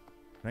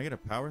 Can I get a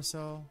power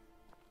cell?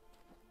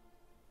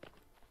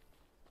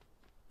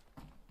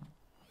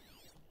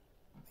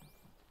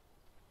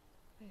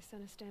 They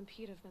sent a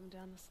stampede of them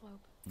down the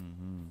slope.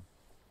 Mm-hmm.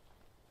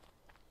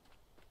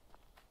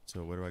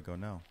 So where do I go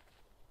now?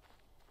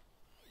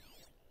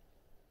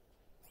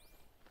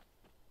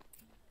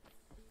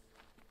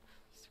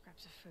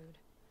 Scraps of food.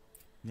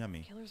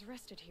 Yummy. Killers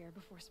rested here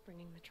before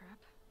springing the trap.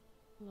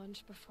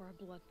 Lunch before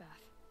a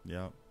bloodbath.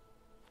 Yep.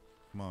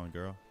 Come on,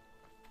 girl.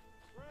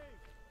 Brave,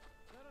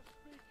 let us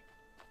speak.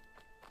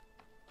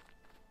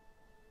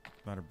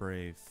 Not a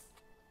brave.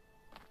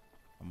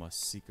 I'm a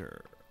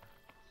seeker.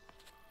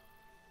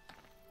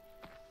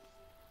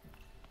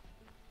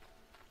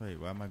 Wait,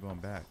 why am I going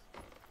back?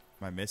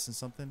 Am I missing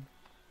something?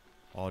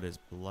 All this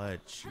blood,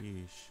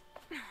 sheesh.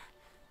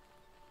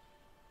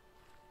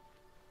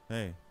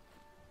 Hey.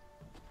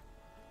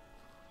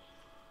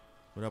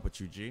 What up with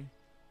you, G?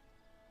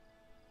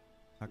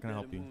 How can I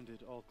help you?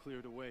 Wounded, all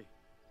cleared away.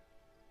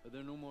 Are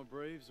there no more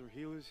braves or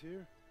healers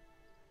here?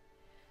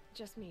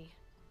 Just me.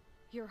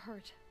 You're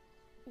hurt.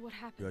 What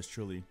happened? Yours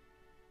truly.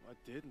 I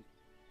didn't.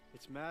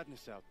 It's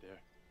madness out there.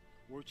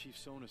 War Chief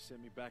Sona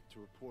sent me back to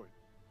report.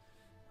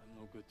 I'm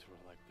no good to her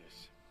like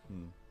this.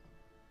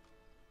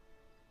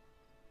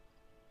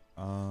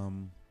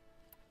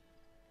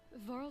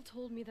 Varl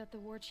told me that the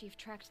war chief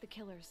tracked the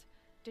killers.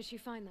 Did she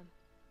find them?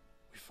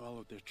 We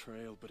followed their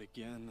trail, but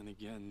again and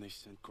again they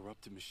sent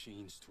corrupted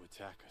machines to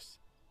attack us.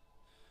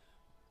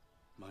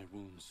 My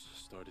wounds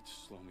started to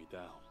slow me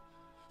down,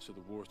 so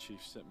the war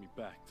chief sent me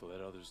back to let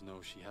others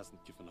know she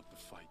hasn't given up the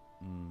fight.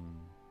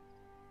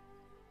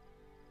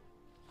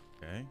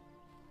 Okay.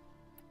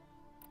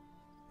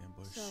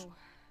 Ambush. So,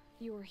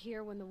 you were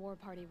here when the war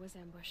party was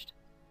ambushed?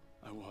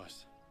 I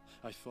was.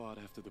 I thought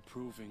after the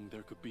proving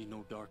there could be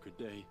no darker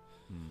day,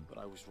 but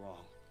I was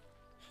wrong.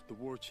 The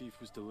war chief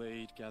was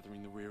delayed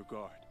gathering the rear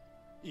guard.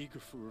 Eager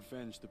for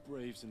revenge, the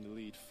Braves in the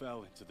lead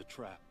fell into the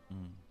trap.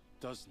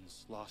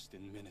 Dozens lost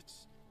in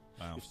minutes.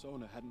 Wow. If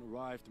Sona hadn't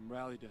arrived and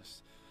rallied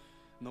us,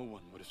 no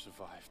one would have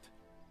survived.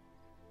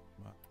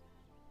 Wow.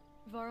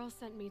 Varl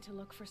sent me to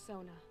look for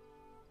Sona.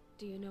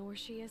 Do you know where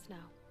she is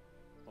now?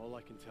 All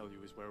I can tell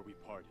you is where we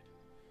parted.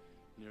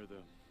 Near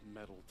the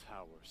metal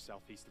tower,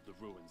 southeast of the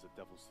ruins at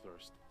Devil's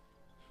Thirst.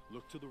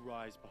 Look to the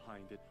rise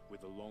behind it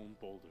with a lone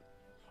boulder.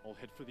 I'll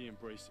head for the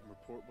embrace and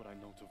report what I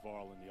know to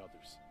Varl and the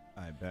others.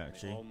 I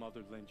bet. May All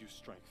Mother lend you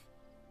strength.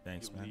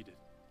 Thanks, You'll man. need it.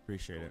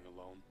 Appreciate it. Going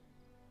alone.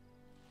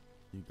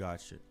 You got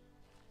shit.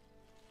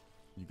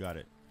 You got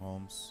it,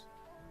 Holmes.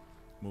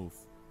 Move.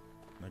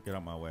 Now get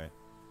out my way.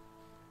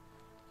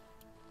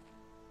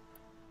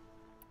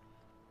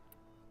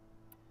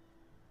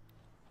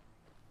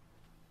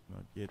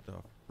 Now get the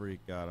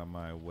freak out of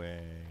my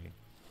way.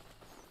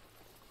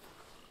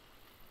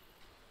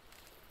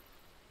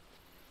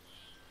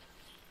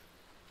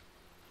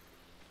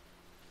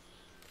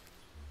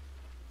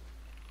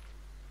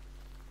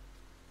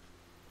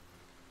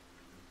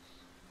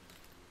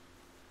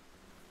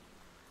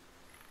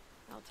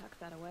 I'll tuck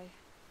that away.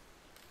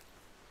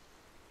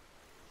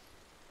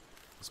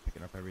 Just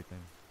picking up everything.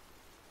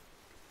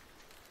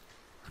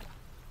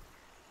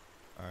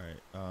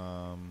 Alright,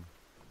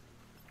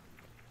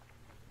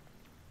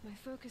 My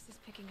focus is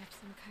picking up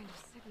some kind of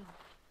signal.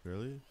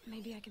 really?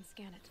 Maybe I can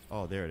scan it.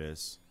 Oh, there it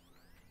is.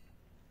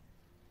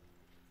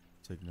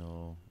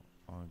 Signal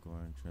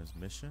ongoing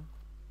transmission.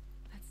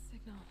 That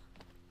signal.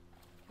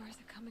 Where is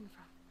it coming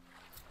from?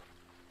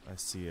 I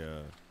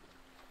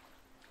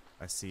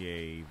see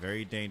a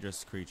very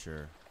dangerous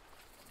creature.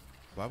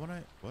 Why would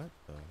I? What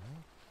the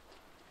hell?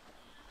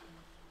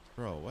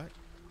 Bro, what?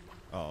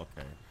 Oh,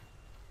 okay.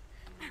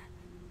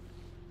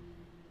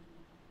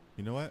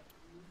 You know what?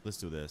 Let's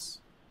do this.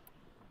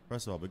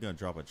 First of all, we're gonna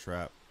drop a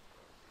trap.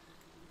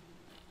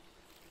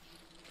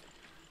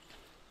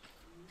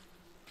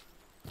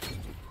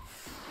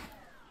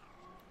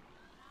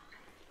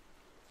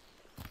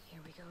 Here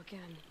we go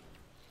again.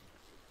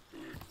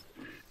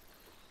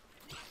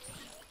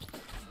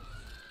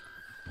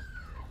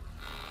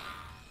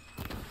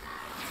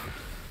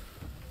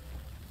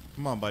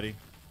 Come on, buddy.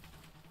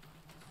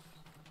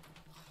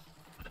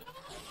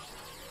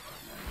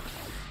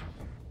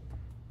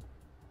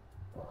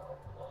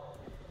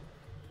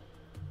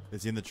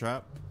 Is he in the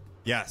trap?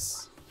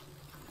 Yes.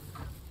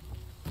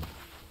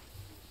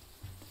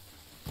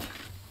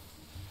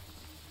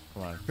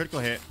 Come on. Critical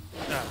hit.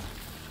 Ah.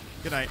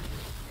 Good night.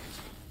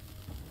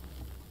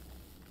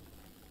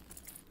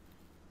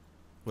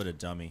 What a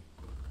dummy.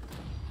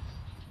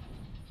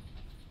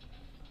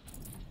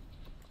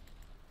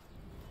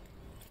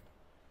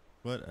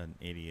 What an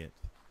idiot.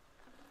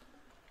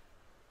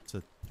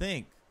 To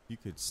think you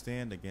could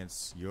stand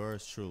against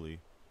yours truly.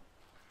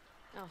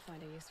 I'll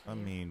find a use for I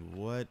you. mean,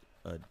 what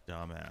a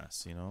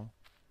dumbass, you know?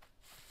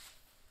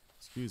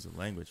 Excuse the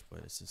language, but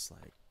it's just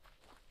like,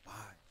 why?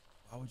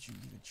 Why would you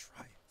even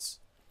try it?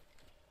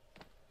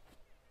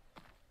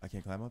 I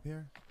can't climb up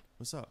here?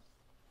 What's up?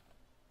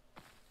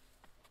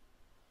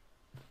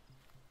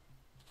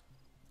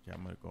 Yeah,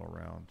 I'm gonna go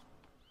around.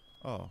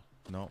 Oh,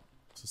 no.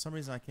 For some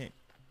reason I can't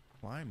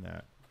climb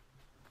that.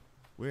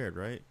 Weird,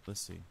 right?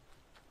 Let's see.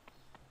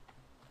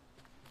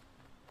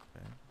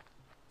 Okay.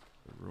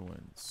 The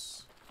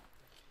ruins.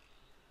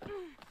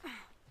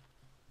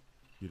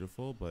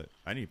 Beautiful, but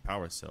I need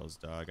power cells,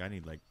 dog. I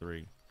need like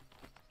 3.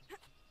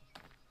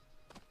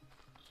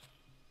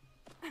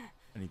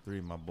 I need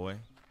 3, my boy.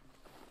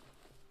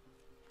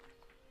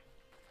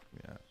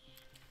 Yeah.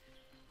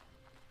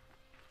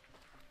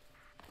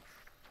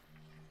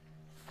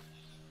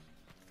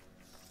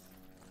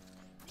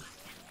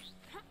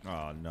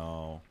 Oh,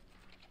 no.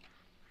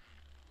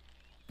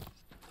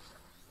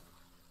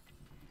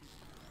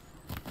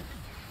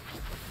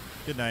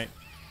 Good night.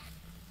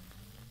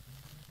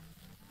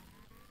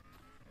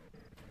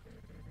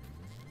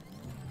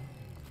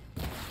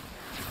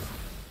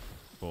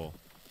 Cool.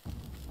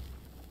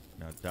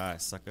 Now die,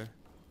 sucker.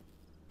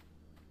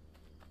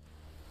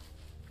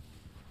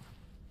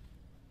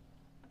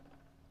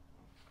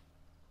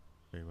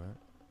 Wait, what?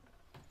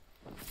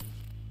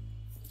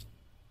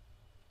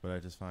 What did I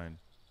just find?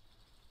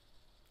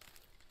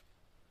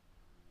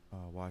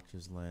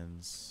 Watcher's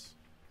lens.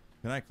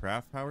 Can I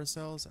craft power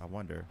cells? I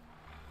wonder.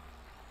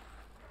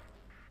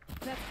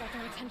 That's got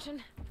their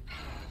attention.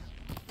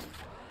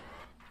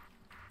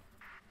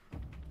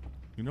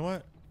 You know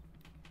what?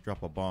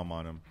 Drop a bomb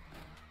on him.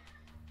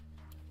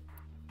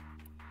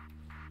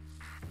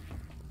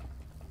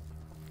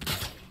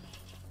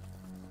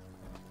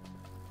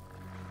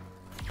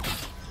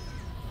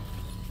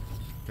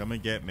 Come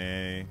and get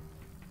me.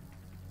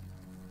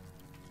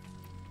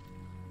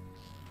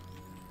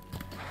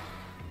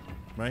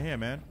 Right here,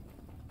 man.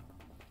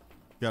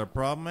 Got a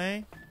problem,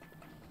 eh?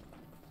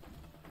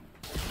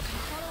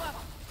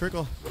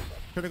 Critical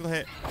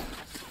hit.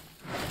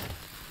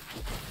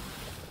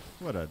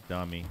 What a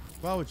dummy.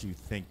 Why would you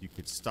think you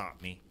could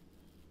stop me?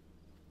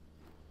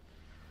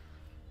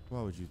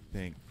 Why would you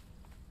think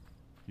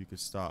you could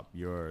stop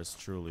yours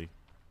truly?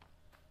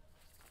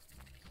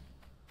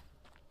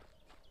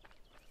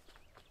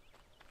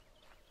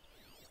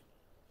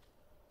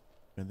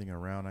 Anything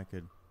around I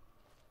could...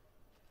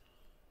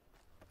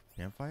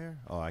 Campfire?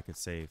 Oh, I could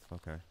save.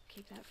 Okay.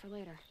 Keep that for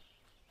later.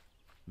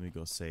 Let me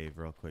go save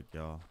real quick,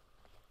 y'all.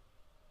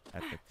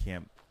 At the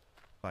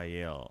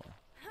campfire.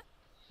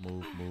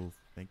 Move, move.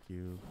 Thank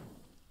you.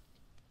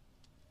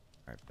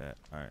 Alright, bet.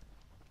 Alright.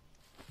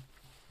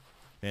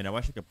 Man, I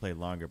wish I could play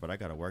longer, but I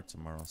gotta work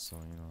tomorrow, so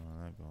you know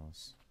how that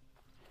goes.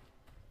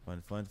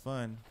 Fun, fun,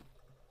 fun.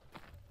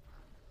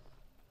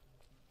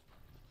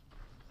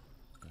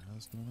 What the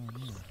hell's going on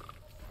here?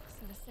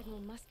 So the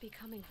signal must be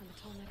coming from the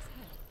Tolmec's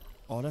head.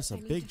 Oh, that's a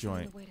big joint.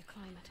 I need to find a way to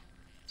climb it.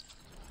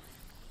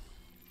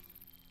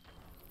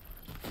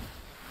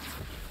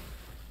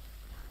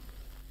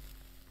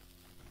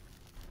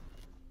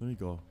 Let me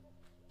go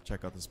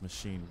check out this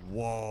machine.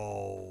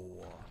 Whoa.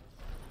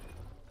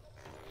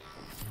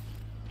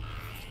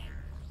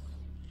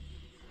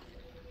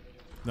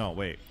 No,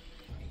 wait.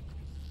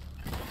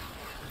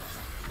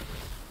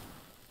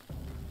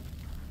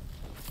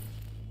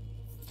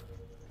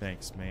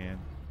 Thanks, man.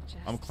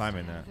 I'm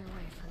climbing that.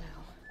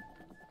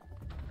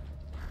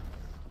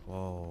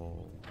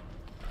 Whoa.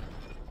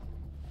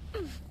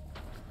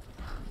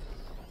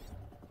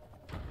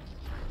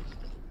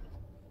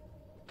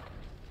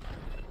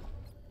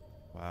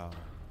 Wow.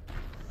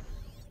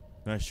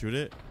 Can I shoot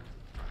it?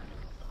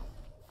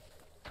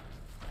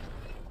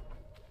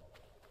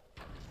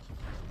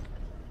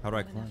 How do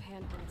I climb? Enough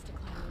handholds to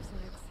climb those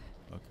legs.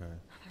 Okay.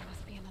 There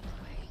must be another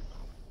way.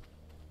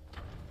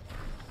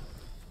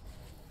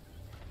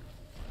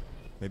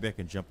 Maybe I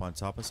can jump on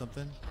top of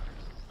something?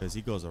 Because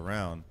he goes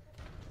around.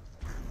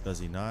 Does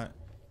he not?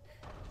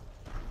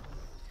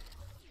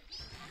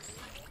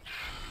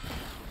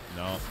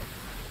 No.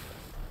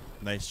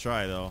 Nice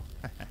try, though.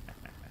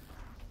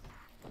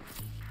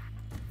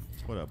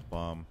 What a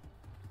bum.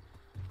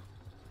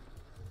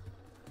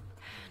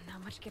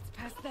 Not much gets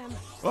past them.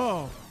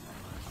 Oh!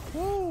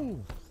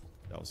 Woo!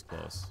 That was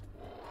close.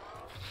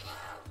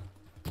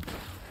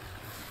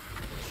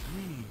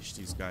 Sheesh,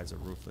 these guys are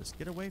ruthless.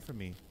 Get away from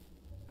me.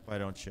 Why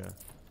don't you?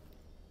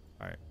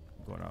 Alright,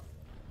 I'm going up.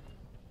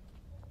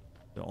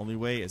 The only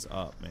way is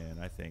up, man,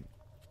 I think.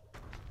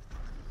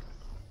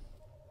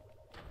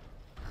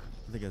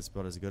 I think that's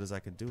about as good as I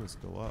can do is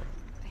go up.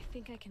 I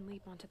think I can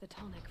leap onto the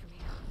Tolmec from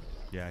here.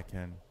 Yeah, I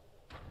can.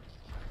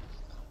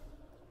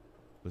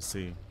 Let's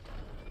see.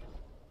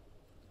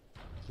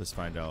 Let's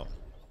find out.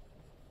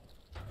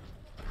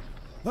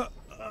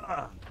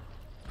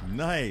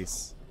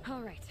 Nice.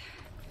 All right.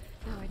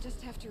 Now I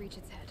just have to reach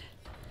its head.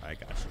 I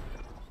got you.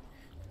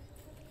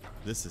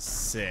 This is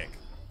sick.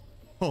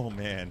 Oh,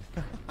 man.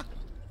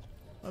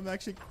 I'm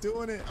actually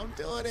doing it. I'm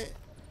doing it.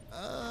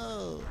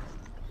 Oh.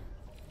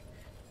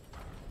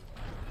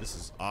 This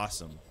is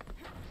awesome.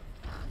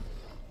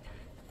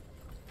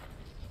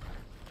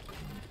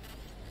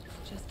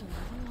 Just a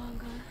little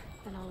longer,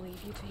 then I'll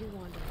leave you to your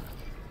wandering.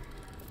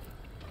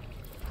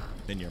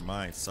 In your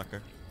mind,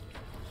 sucker.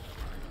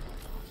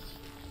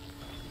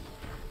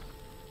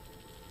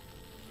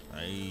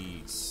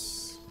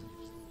 Nice.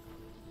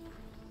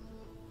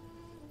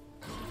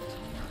 The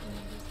Tolmec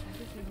remembers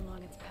everything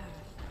along its path.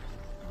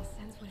 I'll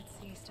sense what it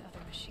sees to other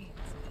machines.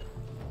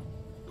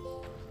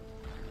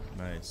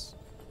 Nice.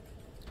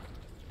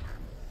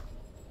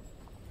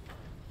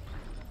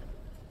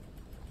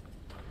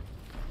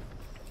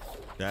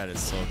 That is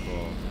so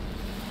cool.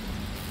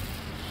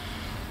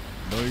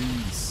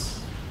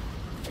 Nice.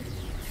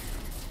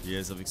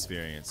 Years of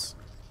experience.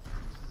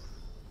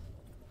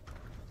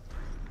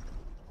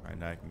 Alright,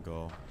 now I can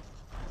go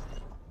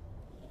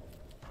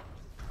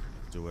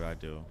do what I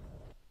do.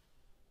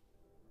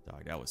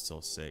 Dog, that was so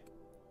sick.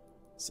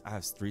 I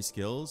have 3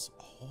 skills.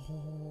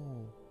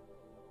 Oh.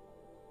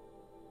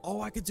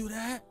 Oh, I could do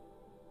that.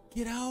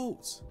 Get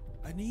out.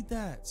 I need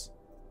that.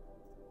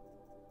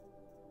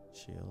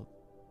 Shield.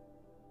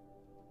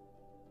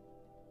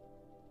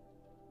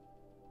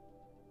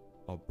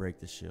 I'll break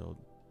the shield.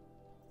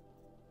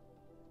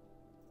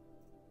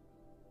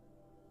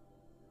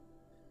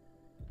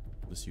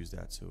 Let's use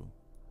that too.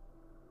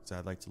 So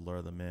I'd like to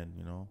lure them in,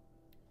 you know?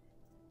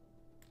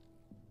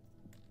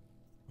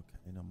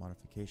 Okay, no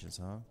modifications,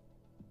 huh?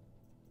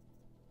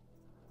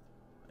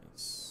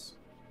 Nice.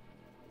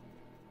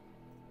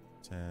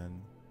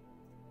 10.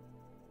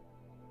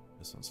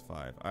 This one's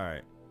 5. All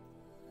right.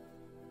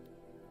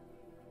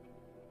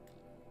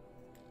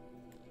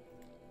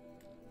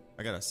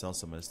 I gotta sell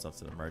some of this stuff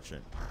to the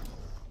merchant.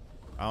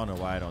 I don't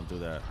know why I don't do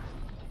that.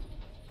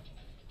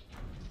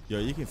 Yo,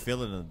 you can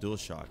feel it in the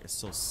DualShock. It's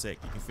so sick.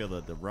 You can feel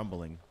the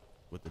rumbling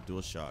with the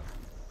DualShock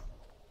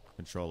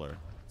controller.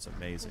 It's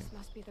amazing. This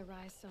must be the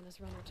rise Sona's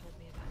runner told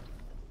me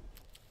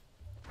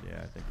about.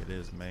 Yeah, I think it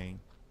is, man.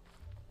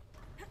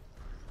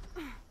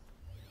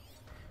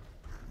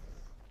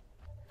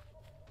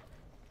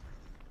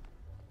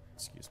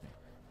 Excuse me.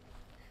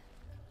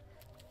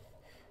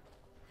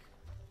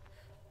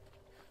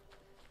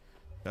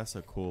 That's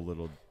a cool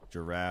little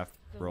giraffe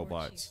The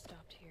robot. warchief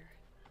stopped here.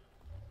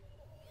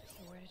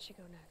 So where did she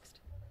go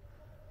next?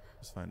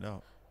 Let's find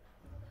out.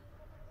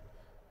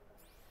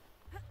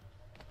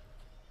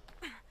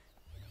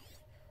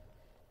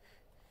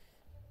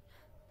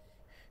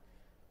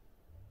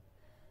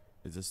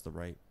 Is this the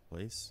right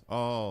place?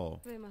 Oh.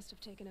 They must have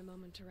taken a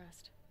moment to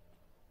rest.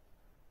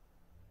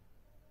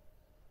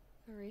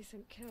 A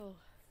recent kill,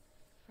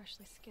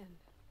 freshly skinned.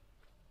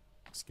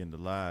 Skinned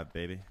alive,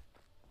 baby.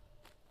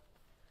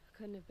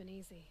 Couldn't have been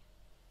easy.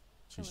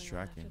 She's Killing them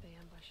tracking. after the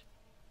ambush.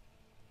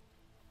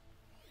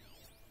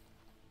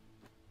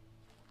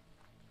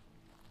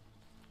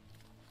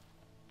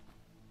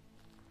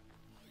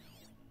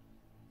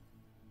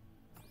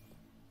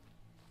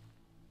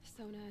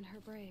 Sona and her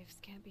braves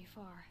can't be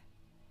far.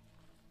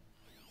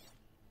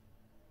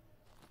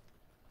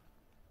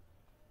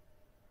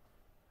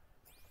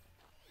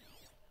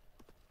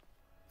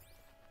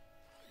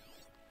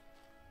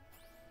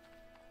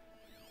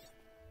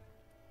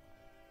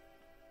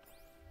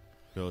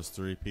 Those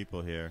 3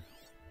 people here.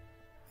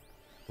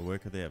 But where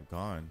could they have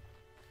gone?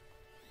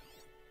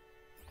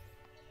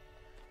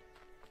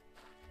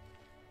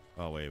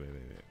 Oh, wait.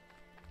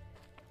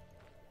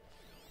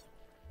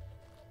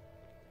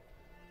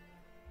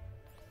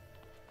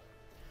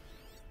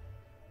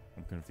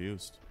 I'm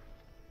confused.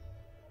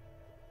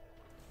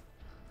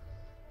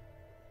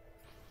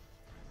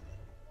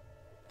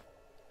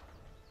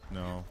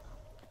 No.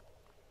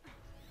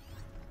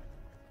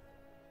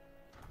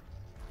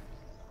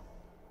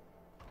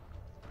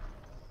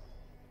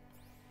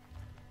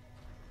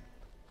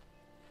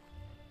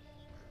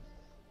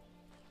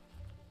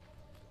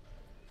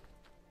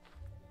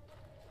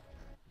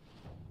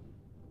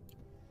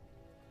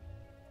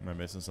 Am I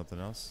missing something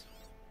else?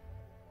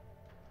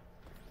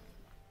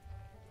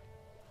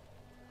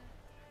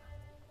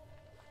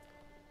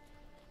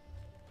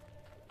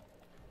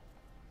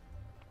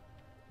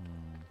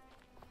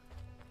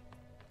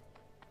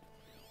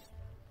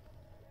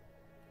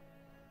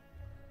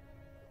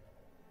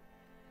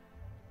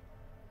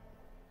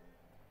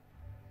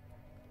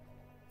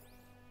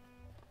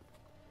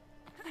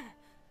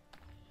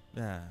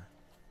 Yeah.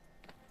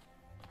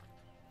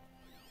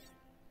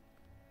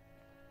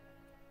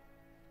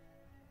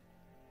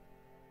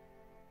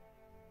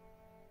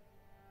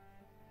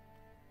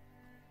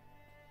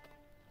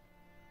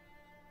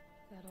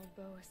 That old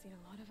bow has seen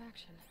a lot of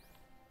action.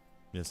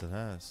 Yes, it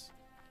has.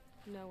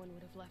 No one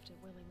would have left it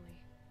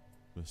willingly.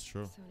 That's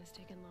true. Sona's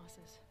taken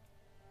losses.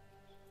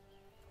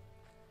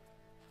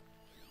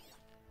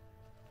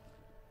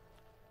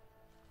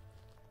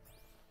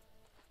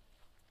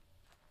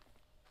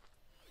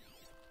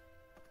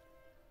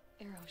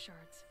 Arrow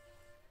shards.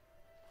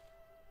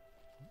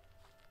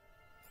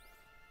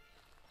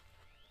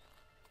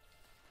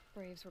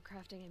 Braves were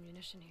crafting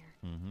ammunition here.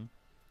 Mm-hmm.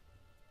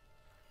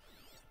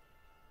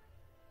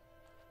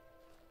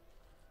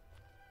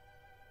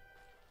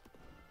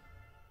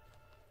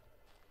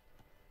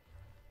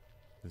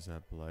 Is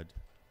that blood?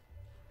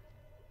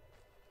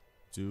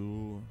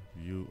 Do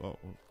you... Oh.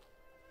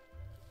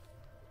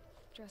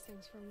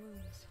 Dressings from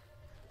wounds.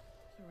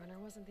 The runner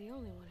wasn't the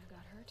only one who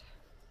got hurt.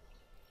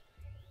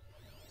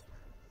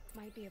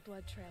 Might be a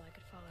blood trail I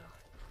could follow.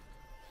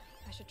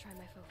 I should try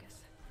my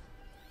focus.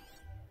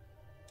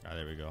 Ah,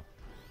 there we go.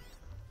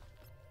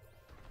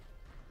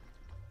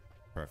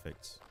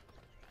 Perfect.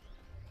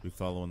 We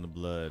following the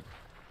blood.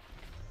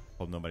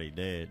 Hope nobody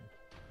dead.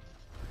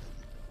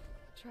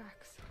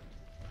 Tracks.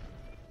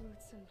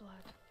 Roots and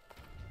blood.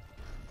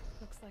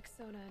 Looks like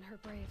Sona and her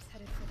braves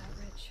headed for that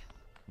ridge.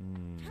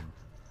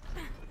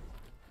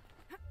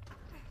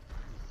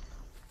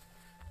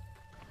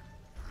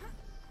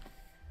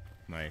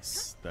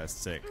 Nice. That's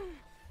sick.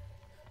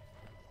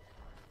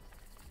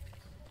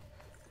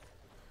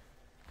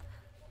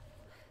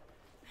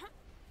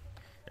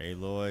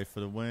 Aloy for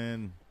the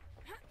win.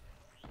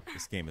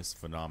 This game is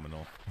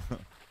phenomenal.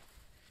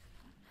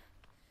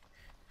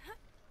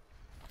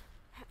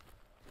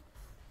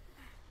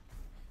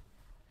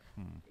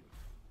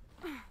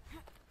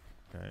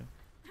 Okay.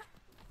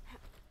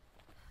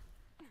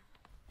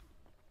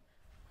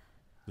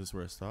 Is this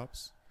where it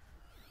stops?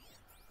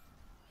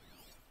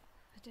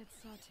 A dead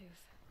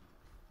sawtooth.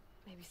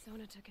 Maybe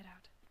Sona took it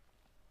out.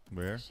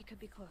 Where? She could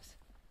be close.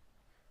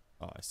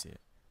 Oh, I see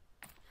it.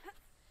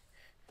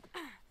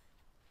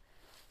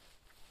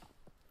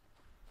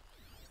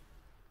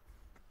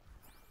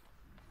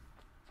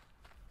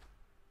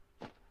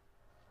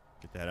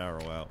 Get that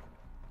arrow out.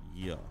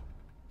 Yeah.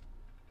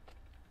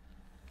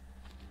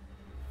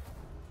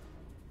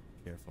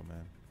 Careful,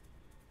 man.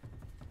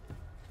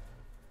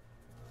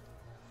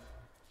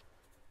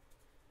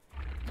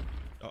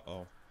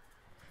 Uh-oh.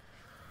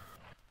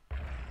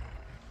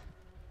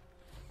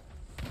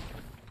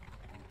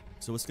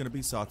 So it's gonna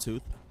be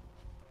Sawtooth.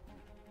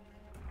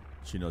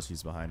 She knows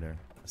she's behind her.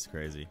 That's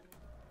crazy.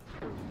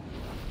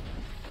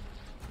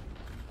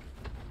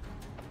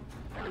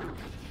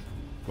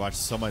 Watch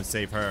someone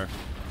save her.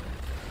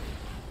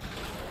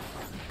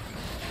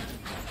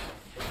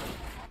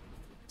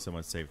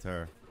 Someone saved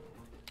her.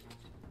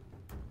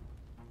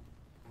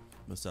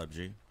 What's up,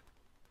 G?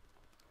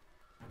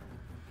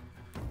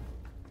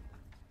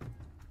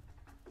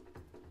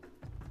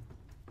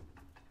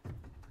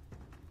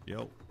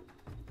 Yo.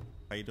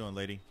 How you doing,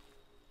 lady?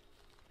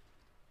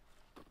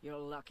 You're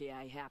lucky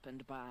I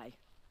happened by.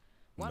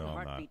 One No,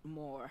 I'm heartbeat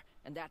more,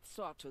 and that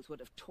sawtooth would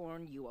have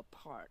torn you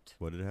apart.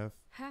 What did it have?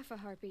 Half a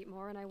heartbeat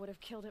more and I would have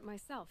killed it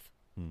myself.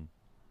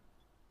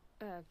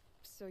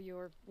 So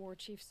you're War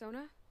Chief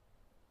Sona?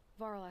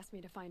 Varl asked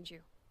me to find you.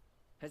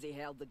 Has he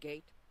held the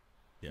gate?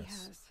 Yes.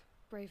 He has,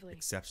 bravely.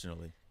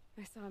 Exceptionally.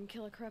 I saw him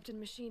kill a corrupted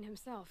machine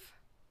himself.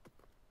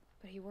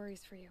 But he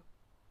worries for you.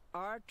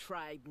 Our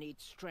tribe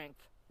needs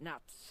strength,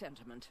 not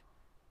sentiment.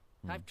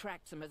 I've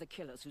tracked some of the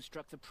killers who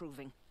struck the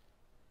Proving.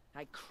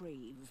 I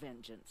crave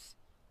vengeance.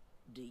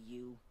 Do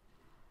you?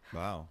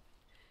 Wow.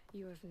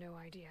 You have no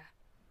idea.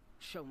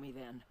 Show me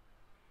then.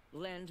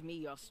 Lend me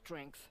your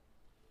strength.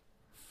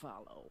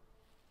 Follow.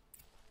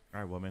 All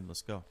right, woman,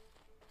 let's go.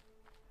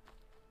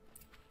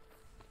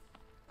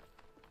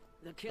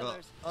 The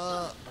killers.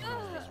 Bye.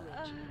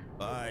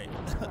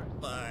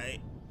 Bye.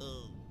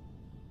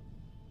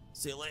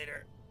 See you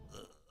later.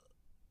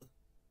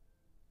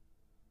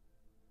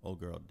 Old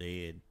girl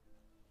dead.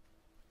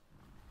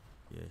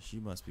 Yeah, she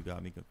must be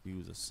got me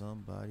confused with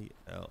somebody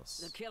else.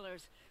 The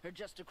killers are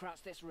just across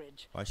this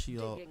ridge. Why she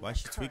digging why the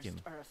she tweaking?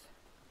 cursed Earth.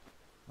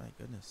 My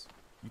goodness.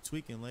 You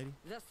tweaking, lady?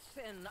 The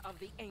sin of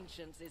the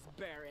ancients is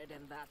buried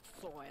in that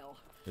soil.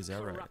 Is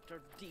that right?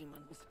 Corrupter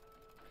demons.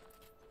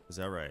 Is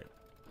that right?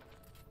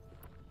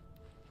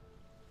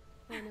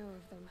 I know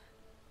of them.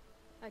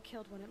 I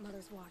killed one at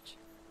Mother's Watch.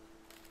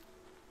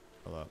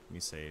 Hold up, let me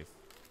save.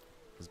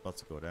 It's about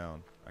to go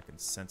down. I can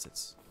sense it.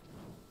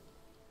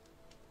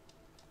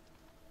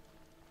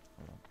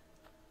 Hold on.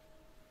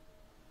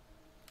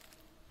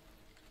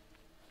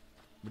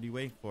 What are you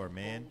waiting for,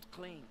 man? Old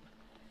claim.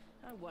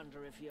 I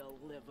wonder if you'll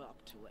live up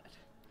to it.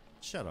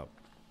 Shut up,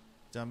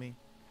 dummy.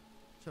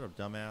 Shut up,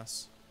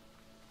 dumbass.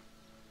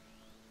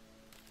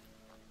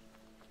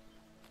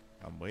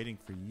 I'm waiting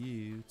for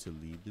you to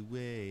lead the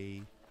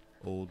way,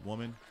 old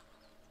woman.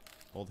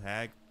 Old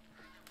hag.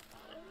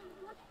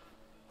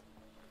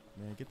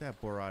 Man, get that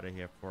boar out of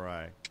here before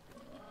I...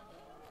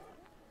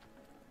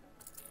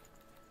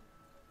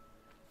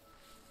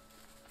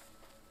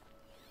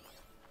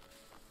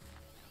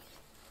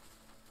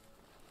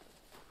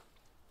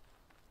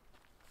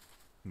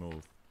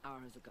 Move.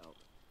 Hours ago,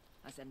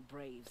 I sent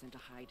braves into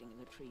hiding in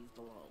the trees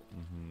below.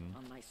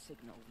 On my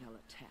signal, they'll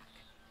attack.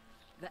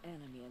 The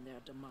enemy and their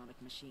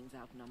demonic machines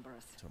outnumber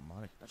us.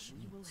 Demonic But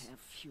machines. we will have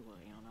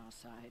fury on our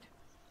side.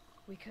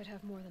 We could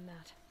have more than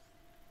that.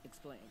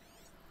 Explain.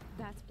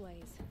 That's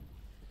Blaze.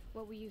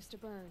 What we used to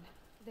burn,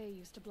 they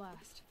used to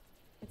blast.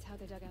 It's how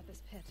they dug out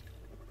this pit.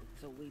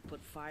 So we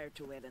put fire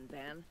to it and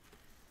then...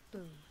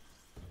 Boom.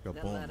 Go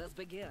Then boom. let us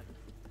begin.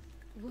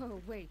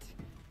 Whoa, wait.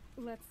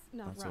 Let's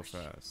not Not rush. so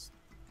fast.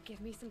 Give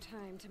me some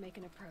time to make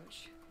an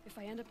approach. If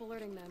I end up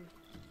alerting them,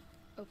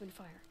 open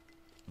fire.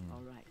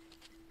 All right.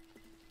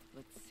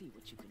 Let's see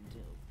what you can do.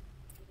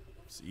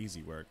 It's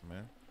easy work,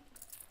 man.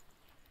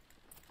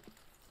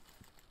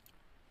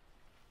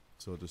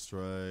 So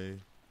destroy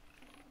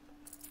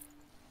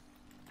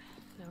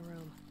No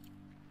room.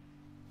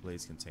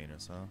 blaze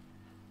containers, huh?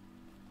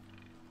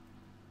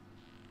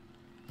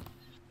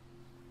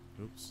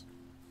 Oops.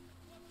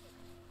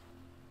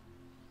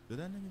 Did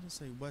that nigga just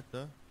say what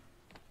the?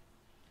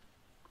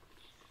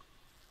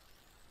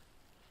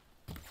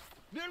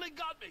 Nearly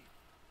got me!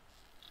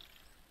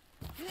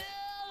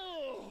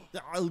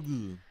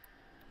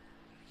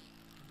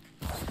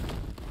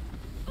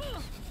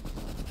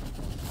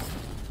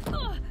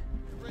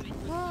 Ready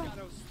for the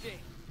shadow sting.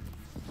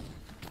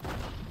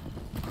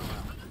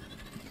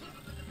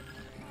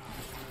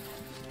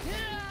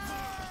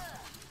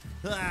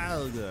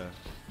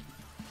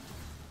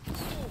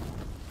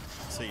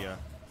 See ya.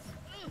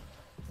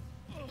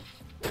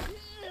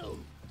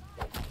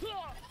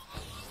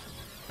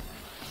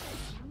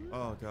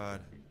 Oh god.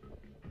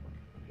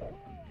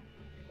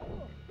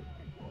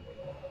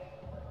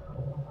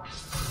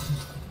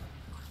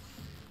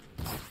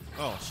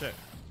 Oh shit.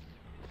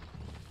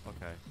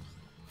 Okay.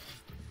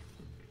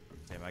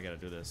 Damn, I gotta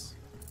do this.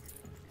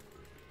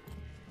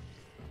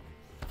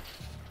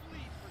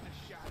 Bleed for the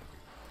shadow.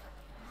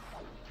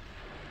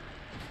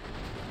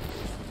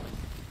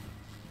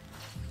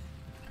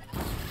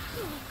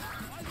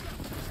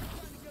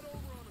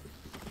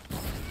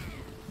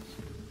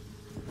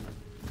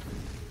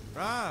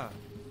 Ah!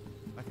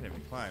 I can't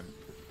even climb.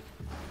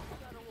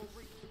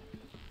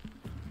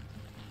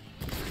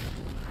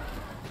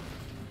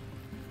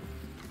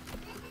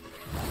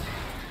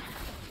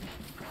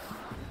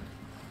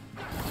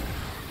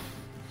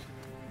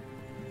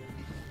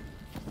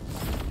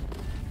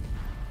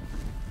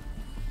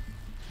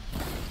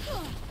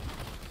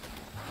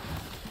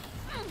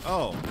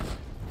 Oh.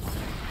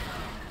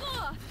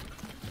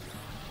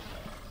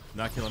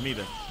 Not killing me,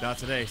 not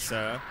today,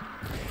 sir.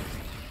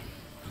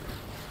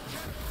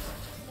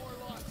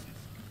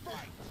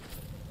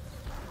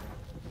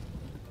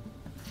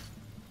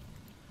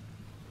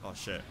 Oh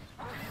shit.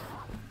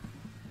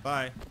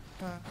 Bye.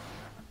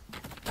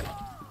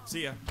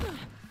 See ya.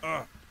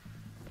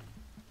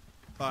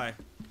 Bye.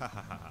 Ha ha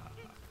ha ha.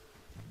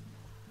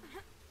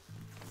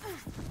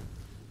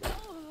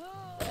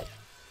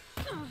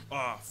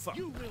 Oh fuck.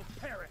 You will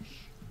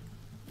perish.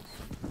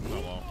 I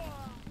won't.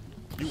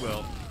 You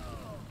will.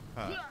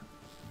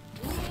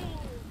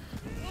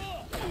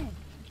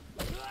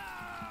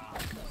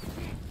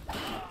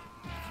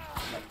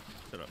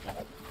 Shut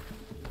up.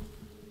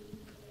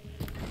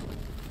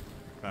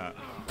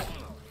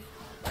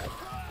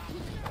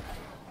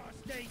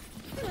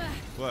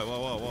 Whoa, whoa,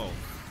 whoa, whoa.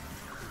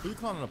 Who you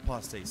calling an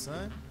apostate,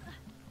 son?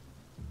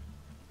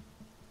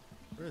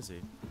 Where is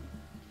he?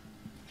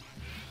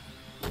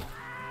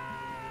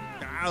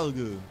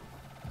 Galgu.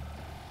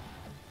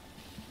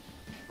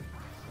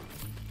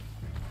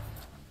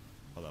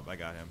 Hold up, I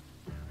got him.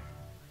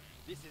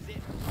 This is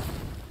it.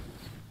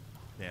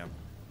 Damn.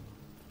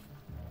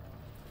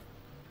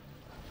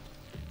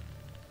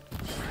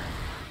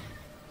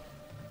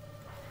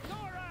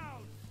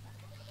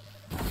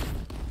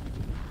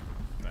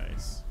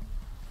 Nice.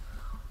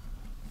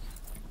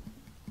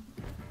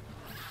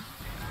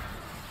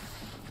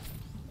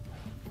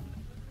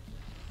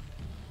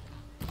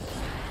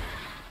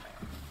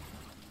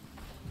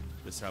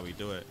 This is how we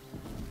do it.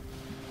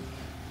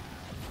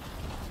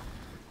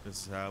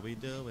 This is how we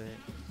do it.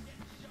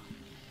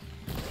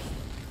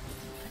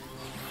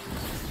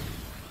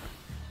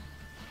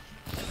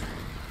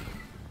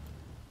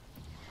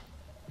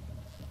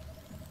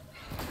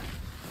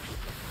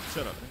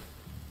 Shut up.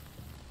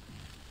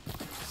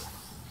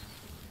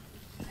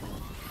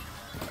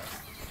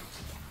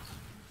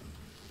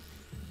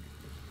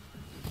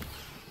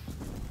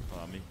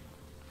 Oh, me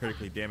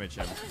critically damage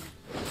him.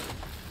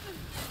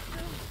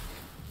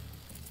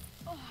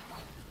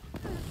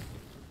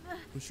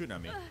 Who's shooting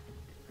at me?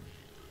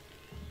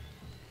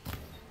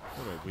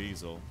 What a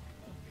weasel.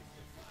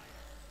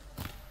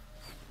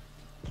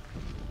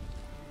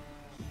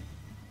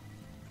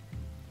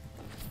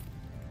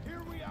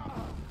 Here we are.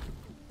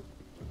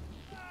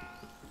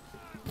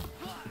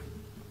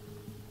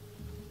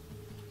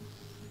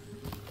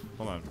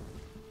 Hold on.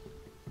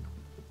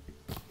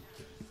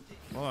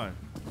 Hold on.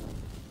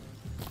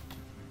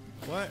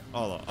 What?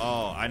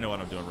 Oh, I know what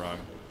I'm doing wrong.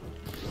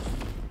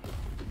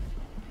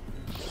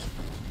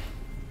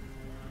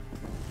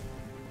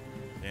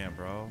 Damn,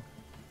 bro.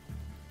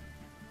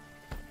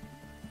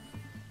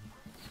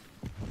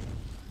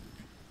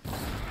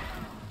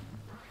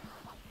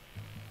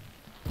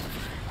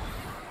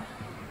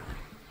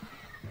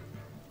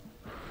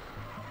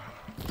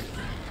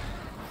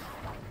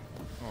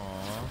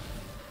 Aw.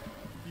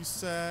 You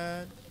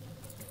sad?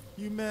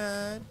 You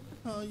mad?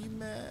 Oh, you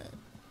mad?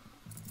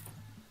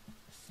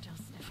 Still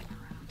sniffing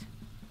around.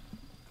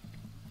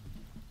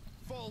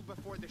 Fall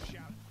before the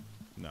shout.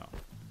 No.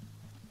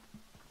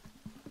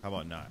 How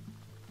about not?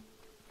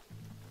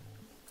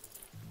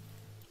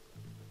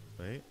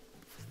 Wait.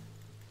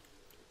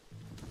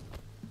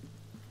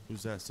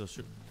 Who's that still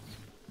shooting?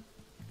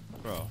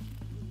 Bro.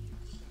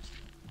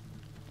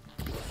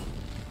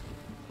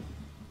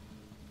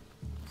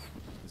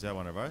 Is that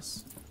one of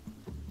us?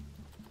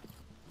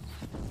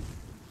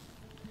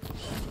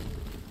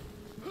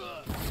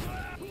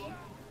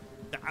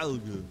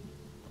 Alga.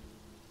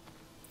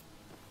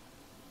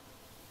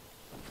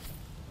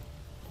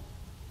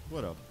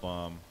 What a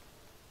bum.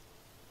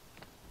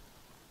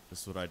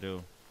 This is what I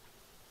do.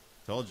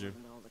 Told you.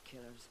 And all the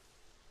killers.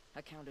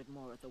 I counted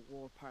more at the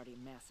war party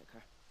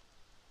massacre.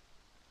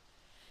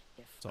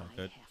 If It's all I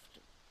good. have to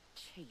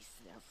chase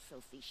their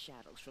filthy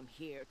shadows from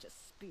here to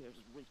Spear's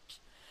Reach,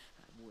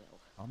 I will.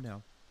 I'm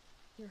down.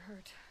 You're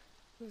hurt.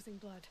 Losing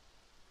blood.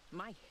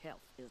 My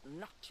health is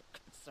not your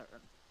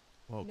concern.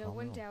 Whoa, No calm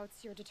one down.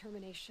 doubts your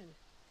determination,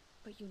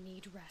 but you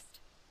need rest.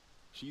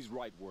 She's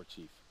right, War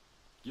Chief.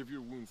 Give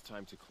your wounds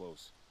time to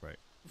close. Right.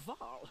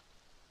 Val,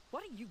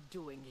 what are you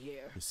doing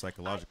here? His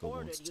psychological I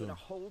ordered wounds you too. to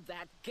hold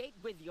that gate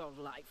with your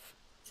life.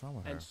 What's wrong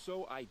with her? And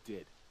so I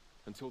did,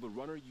 until the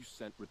runner you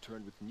sent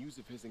returned with news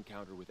of his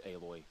encounter with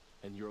Aloy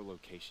and your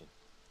location.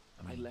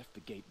 And I left the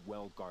gate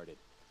well guarded.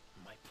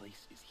 My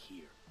place is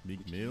here. Big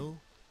with meal? you,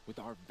 with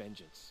our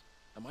vengeance.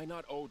 Am I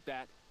not owed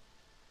that?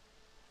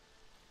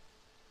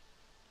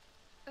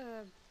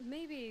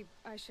 Maybe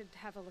I should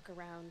have a look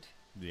around.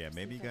 Yeah, See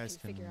maybe if you I guys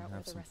can can figure out where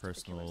have the some rest of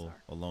the killers personal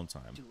are. alone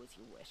time. Do as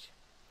you wish.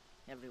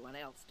 Everyone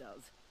else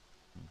does.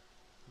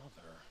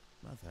 Mother.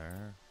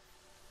 Mother.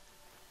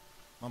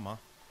 Mama.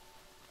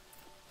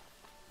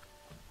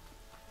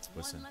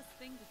 Listen. One less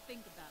thing to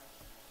think about.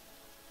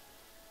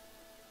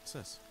 What's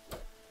this?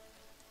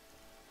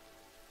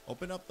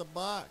 Open up the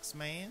box,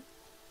 man.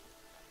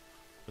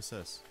 What's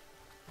this?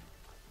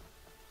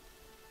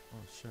 Oh,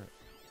 shit.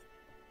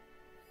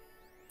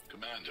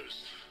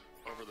 Commanders,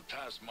 over the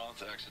past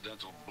month,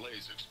 accidental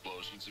blaze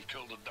explosions have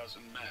killed 12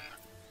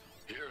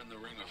 men. Here in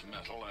the Ring of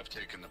Metal, I've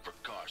taken the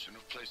precaution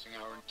of placing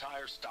our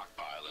entire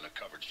stockpile in a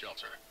covered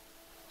shelter,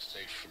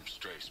 safe from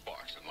stray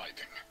sparks and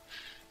lightning.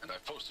 And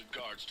I've posted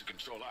guards to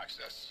control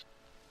access.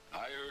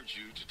 I urge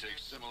you to take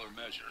similar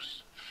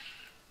measures,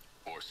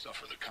 or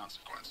suffer the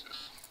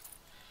consequences.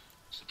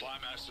 Supply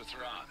Master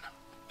Thrawn,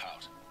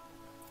 out.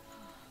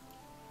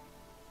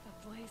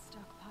 The blaze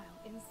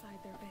stockpile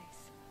inside their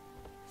base.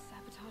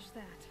 Sabotage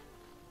that,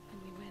 and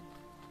we win.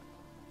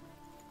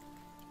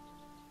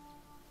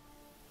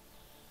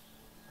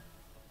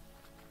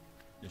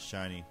 The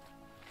shiny.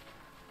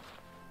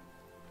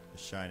 The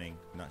shining,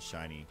 not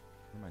shiny.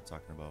 What am I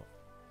talking about?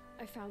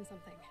 I found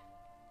something.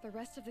 The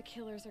rest of the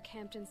killers are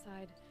camped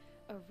inside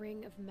a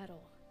ring of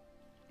metal.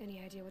 Any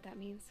idea what that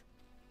means?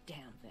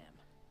 Damn them.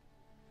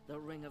 The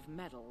Ring of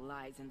Metal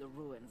lies in the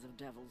ruins of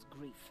Devil's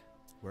Grief.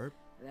 Where?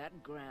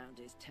 That ground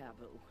is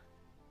taboo.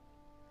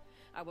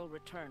 I will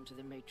return to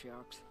the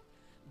matriarchs,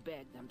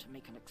 beg them to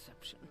make an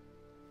exception.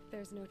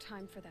 There's no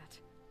time for that.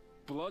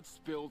 Blood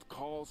spilled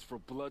calls for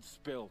blood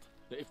spilled.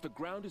 If the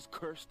ground is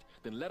cursed,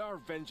 then let our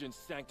vengeance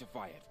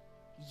sanctify it.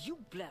 You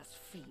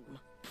blaspheme.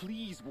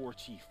 Please, War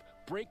Chief,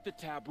 break the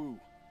taboo.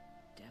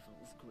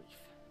 Devil's Grief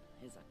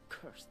is a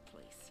cursed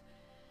place.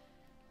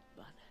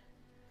 But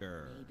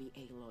Grr. maybe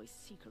Aloy's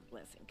secret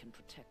blessing can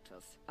protect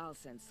us. I'll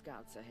send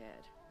scouts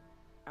ahead.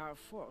 Our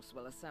force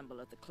will assemble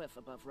at the cliff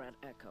above Red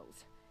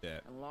Echoes.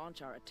 Bet. And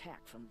launch our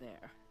attack from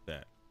there.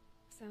 Bet.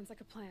 Sounds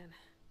like a plan.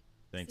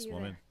 Thanks, See you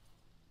woman.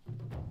 there.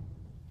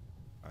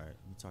 Alright,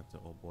 let me talk to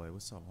old boy.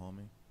 What's up,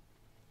 homie?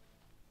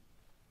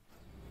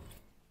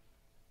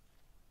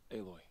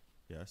 Aloy,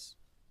 Yes.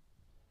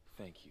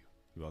 thank you.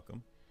 You're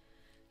welcome.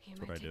 You That's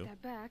what might I take do.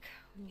 that back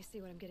when you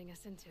see what I'm getting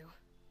us into.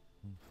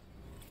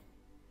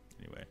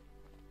 Anyway.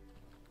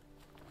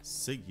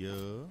 See ya.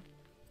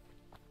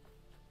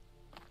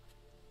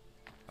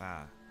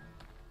 Ah.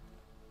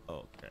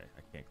 Okay,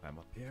 I can't climb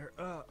up here.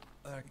 I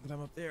can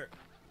climb up there.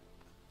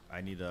 I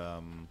need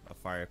a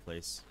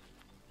fireplace.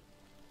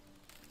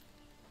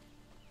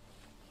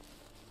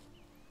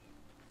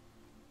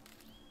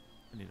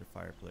 I need a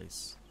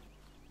fireplace.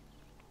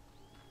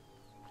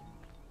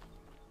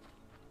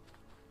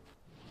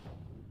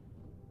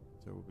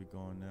 So where we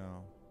going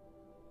now?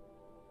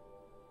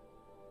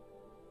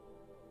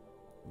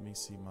 Let me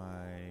see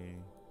my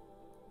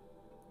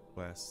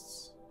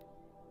quests.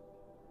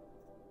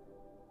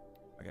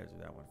 I gotta do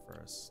that one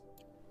first.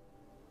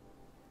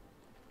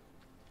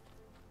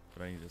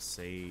 But I need to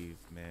save,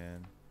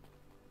 man.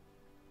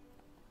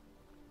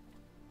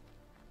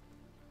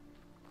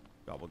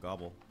 Gobble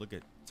gobble. Look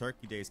at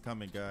Turkey Day's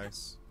coming,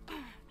 guys.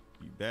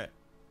 You bet.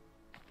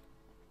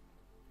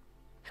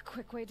 A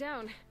quick way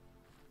down.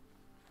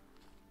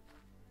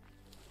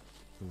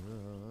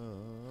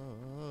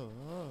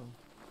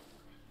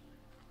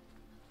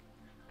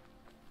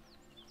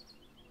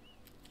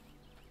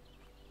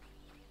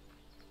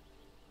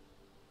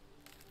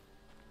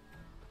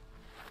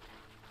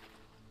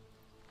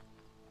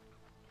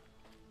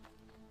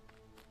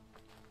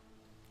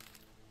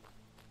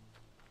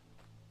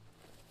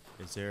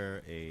 Is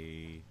there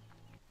a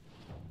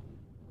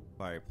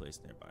fireplace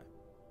nearby?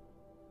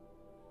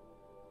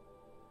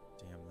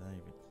 Damn, not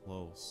even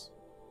close.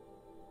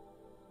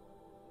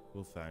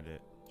 We'll find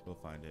it. We'll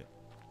find it.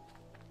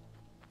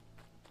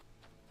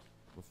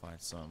 We'll find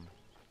some.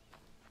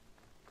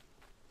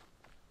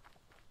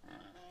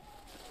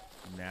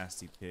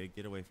 Nasty pig,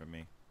 get away from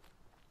me.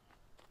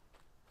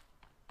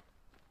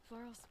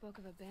 Varl spoke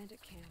of a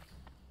bandit camp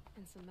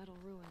and some metal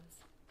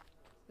ruins.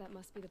 That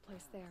must be the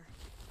place there.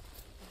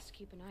 Best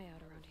keep an eye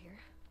out around here.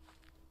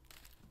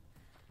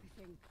 I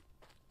think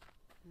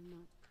I'm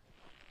not.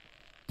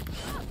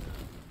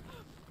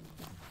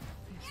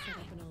 They've set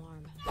up an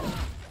alarm.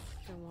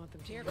 Don't want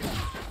them to hear.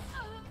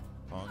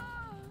 Punk.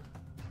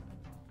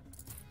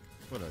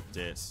 What a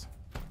diss.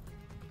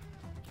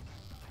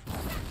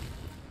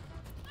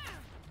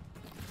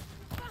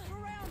 I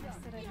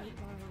said I'd meet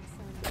Varl and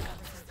Son in the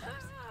first.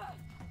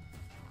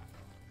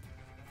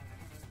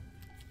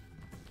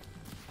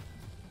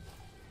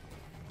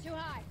 Too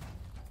high.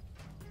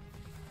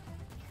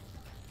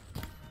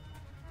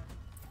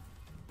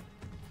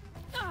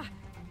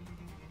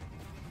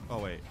 Oh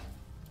wait.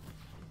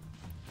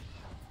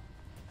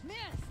 Missed!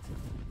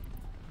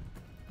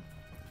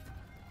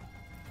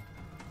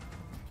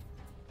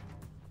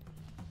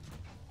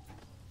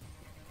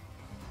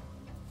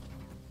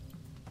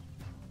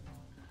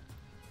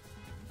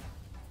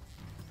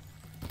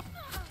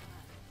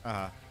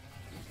 Uh-huh.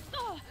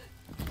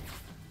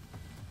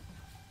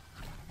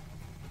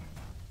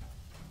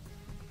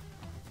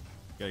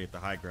 Gotta get the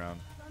high ground.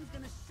 Sun's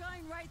gonna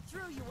shine right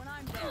through you when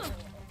I'm done.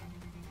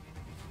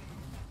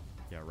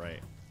 Yeah, right.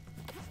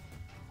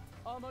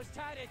 Almost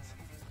had it.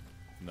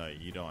 No,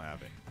 you don't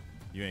have it.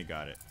 You ain't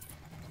got it.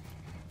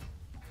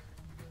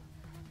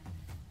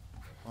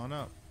 On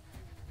up.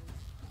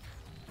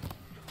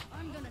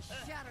 I'm gonna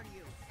shatter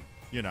you.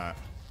 You're not.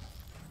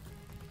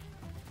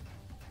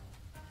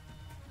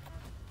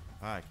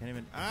 Ah, I can't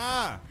even.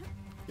 Ah!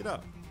 Get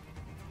up.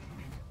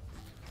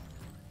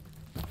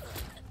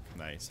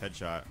 Nice.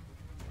 Headshot.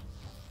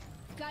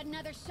 Got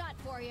another shot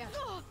for you.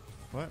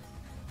 What?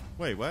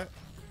 Wait, what?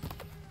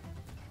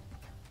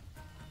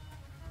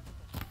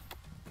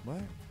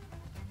 What?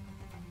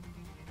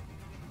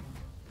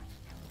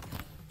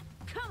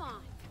 Come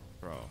on.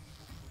 Bro.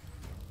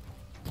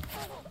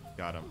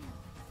 Got him.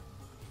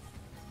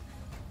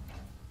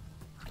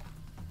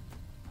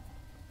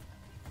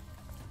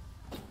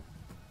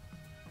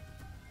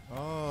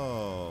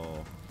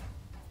 Oh.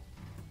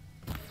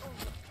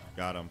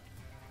 Got him.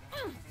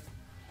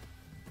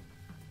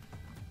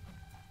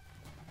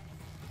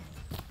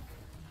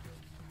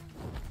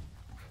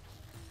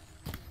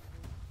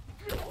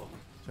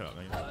 Shut up,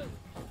 man.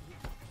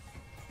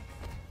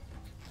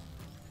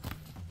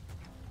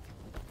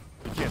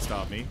 You can't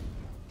stop me.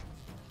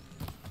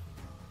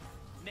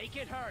 Make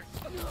it hurt.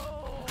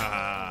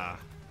 Ah.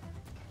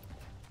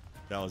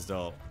 That was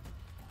dope.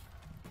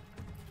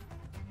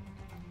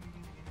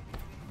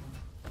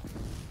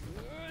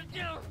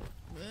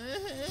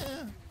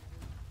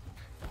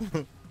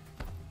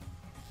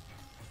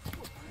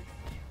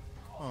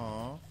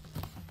 Aww.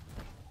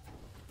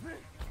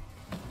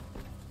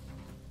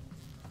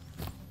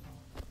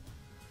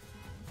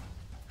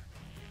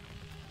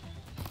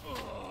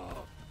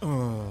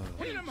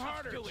 Hit him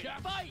harder,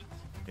 Chuck. Fight.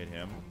 Hit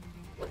him.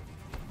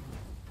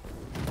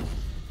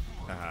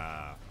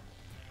 Haha.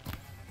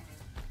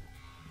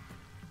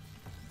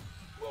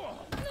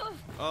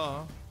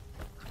 Oh.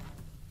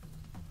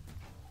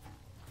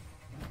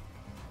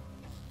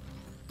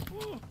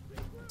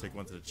 Take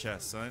one to the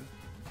chest, son.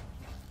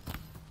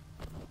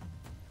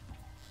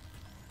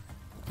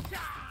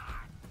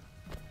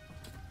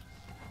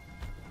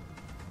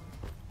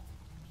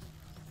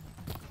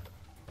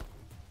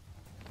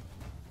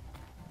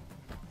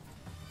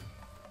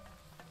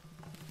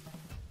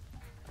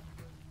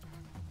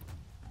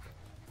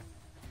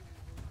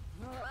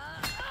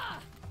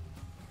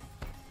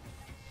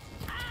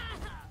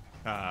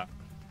 Haha.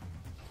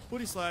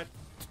 Booty slide.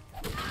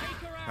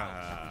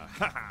 Ha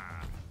ha.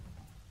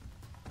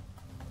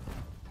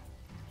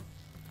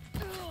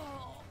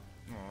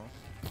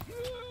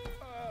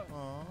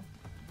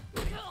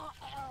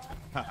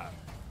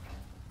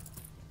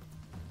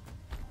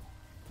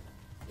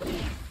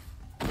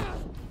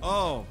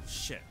 Oh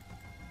shit.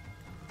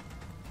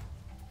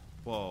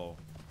 Whoa.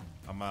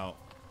 I'm out.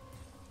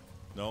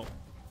 Nope.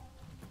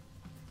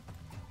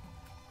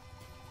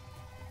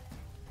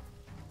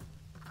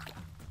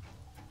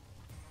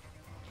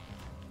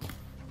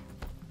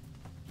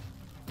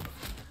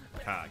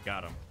 Ha,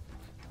 got him.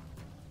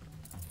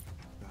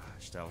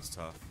 Gosh, that was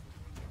tough.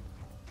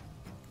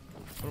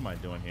 What am I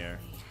doing here?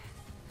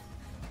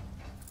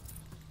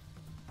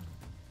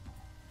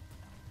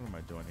 What am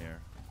I doing here?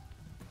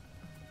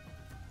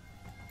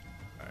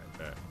 Alright,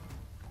 bet.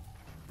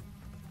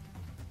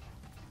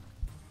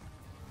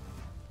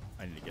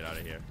 I need to get out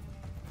of here.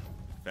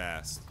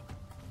 Fast.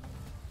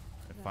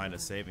 And find a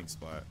saving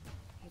spot.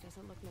 He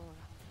doesn't look lower.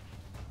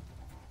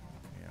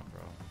 Yeah,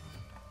 bro.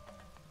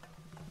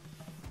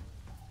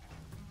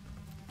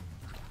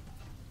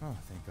 Oh,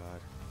 thank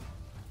God.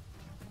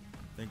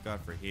 Thank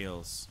God for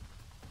heals.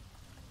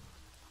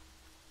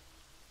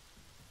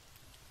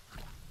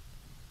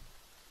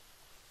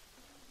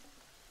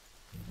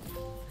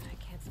 I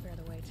can't spare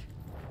the weight.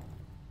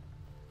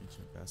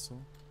 Ancient vessel.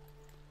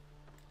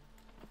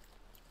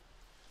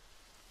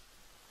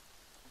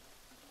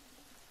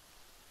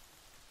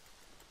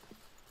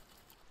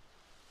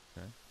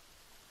 Okay.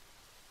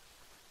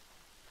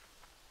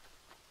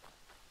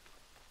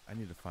 I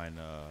need to find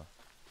a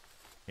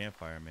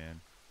campfire, man.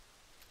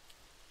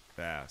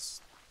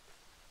 Fast.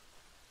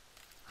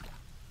 Oh,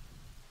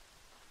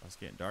 it's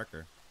getting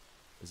darker.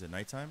 Is it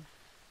nighttime?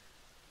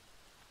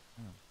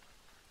 Oh.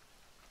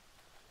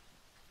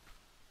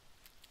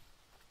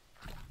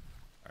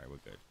 Alright, we're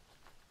good.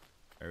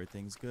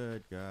 Everything's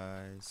good,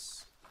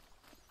 guys.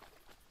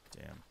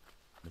 Damn.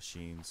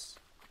 Machines.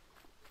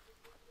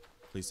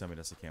 Please tell me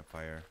that's a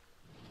campfire.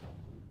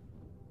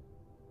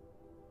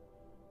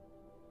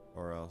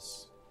 Or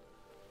else.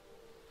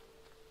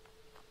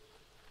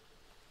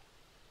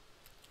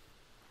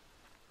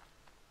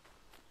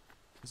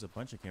 There's a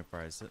bunch of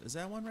campfires. Is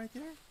that one right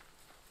there?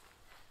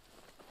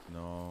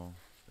 No,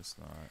 it's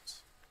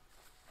not.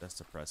 That's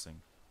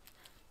depressing.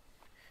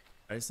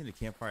 I just need a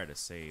campfire to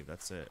save.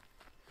 That's it.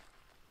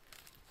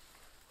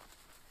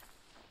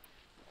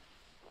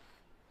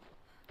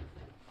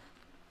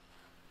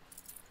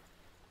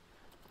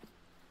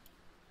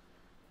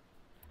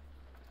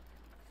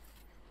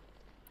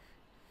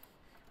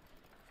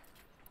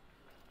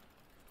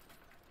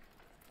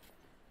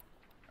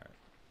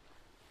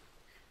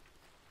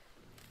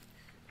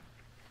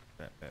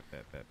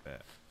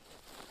 Bet.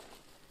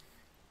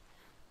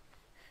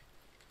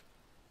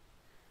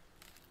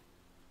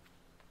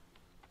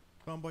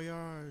 Bon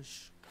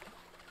voyage.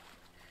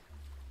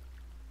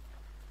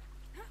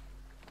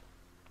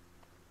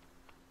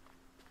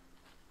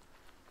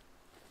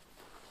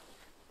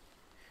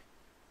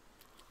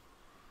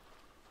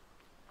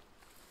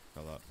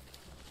 Hell up.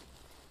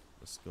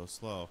 Let's go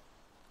slow.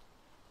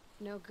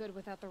 No good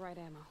without the right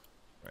ammo.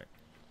 Right.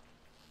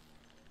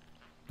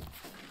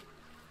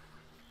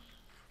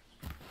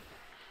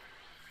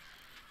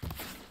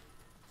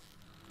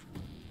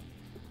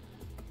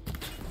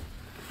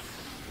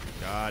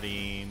 Got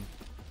him.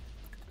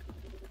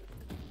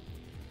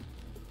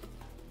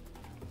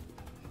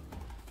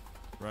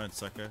 Run,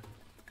 sucker.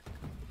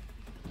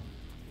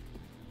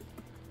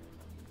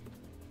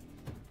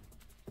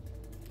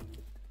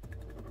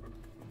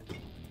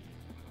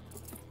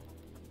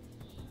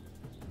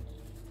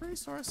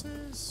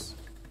 Resources.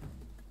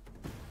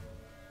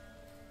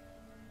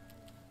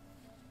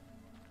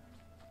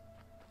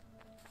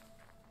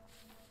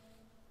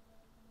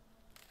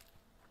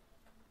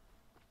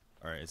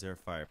 All right, is there a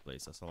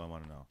fireplace? That's all I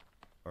want to know.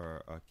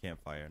 Or a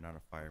campfire, not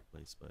a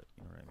fireplace, but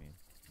you know what I mean.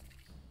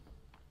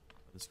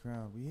 This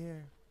crown, we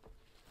here.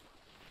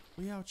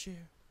 We out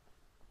here.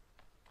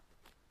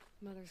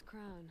 Mother's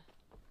crown.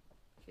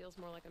 Feels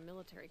more like a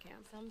military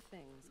camp. Some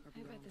things are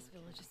I bet beyond this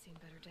our village has seen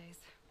better days.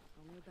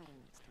 control. Only better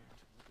next time.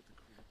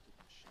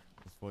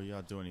 Before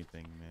y'all do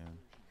anything, man,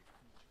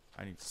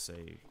 I need to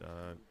save.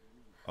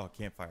 Oh,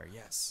 campfire,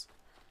 yes.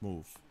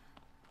 Move.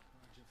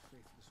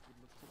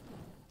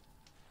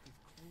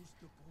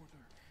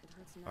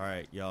 All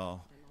right,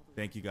 y'all.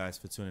 Thank you guys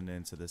for tuning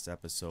in to this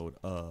episode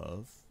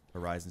of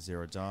Horizon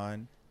Zero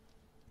Dawn.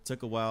 It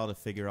took a while to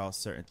figure out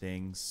certain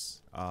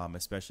things,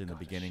 especially in the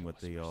beginning with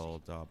the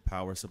old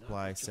power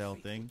supply cell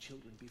thing.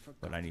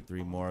 But I need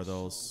 3 more of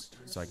those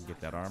so I can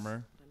get that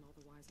armor.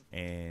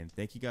 And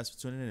thank you guys for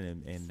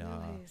tuning in and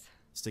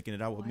sticking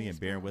it out with me and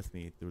bearing with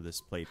me through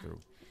this playthrough.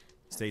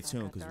 Stay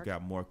tuned because we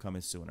got more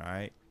coming soon, all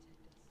right?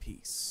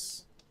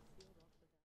 Peace.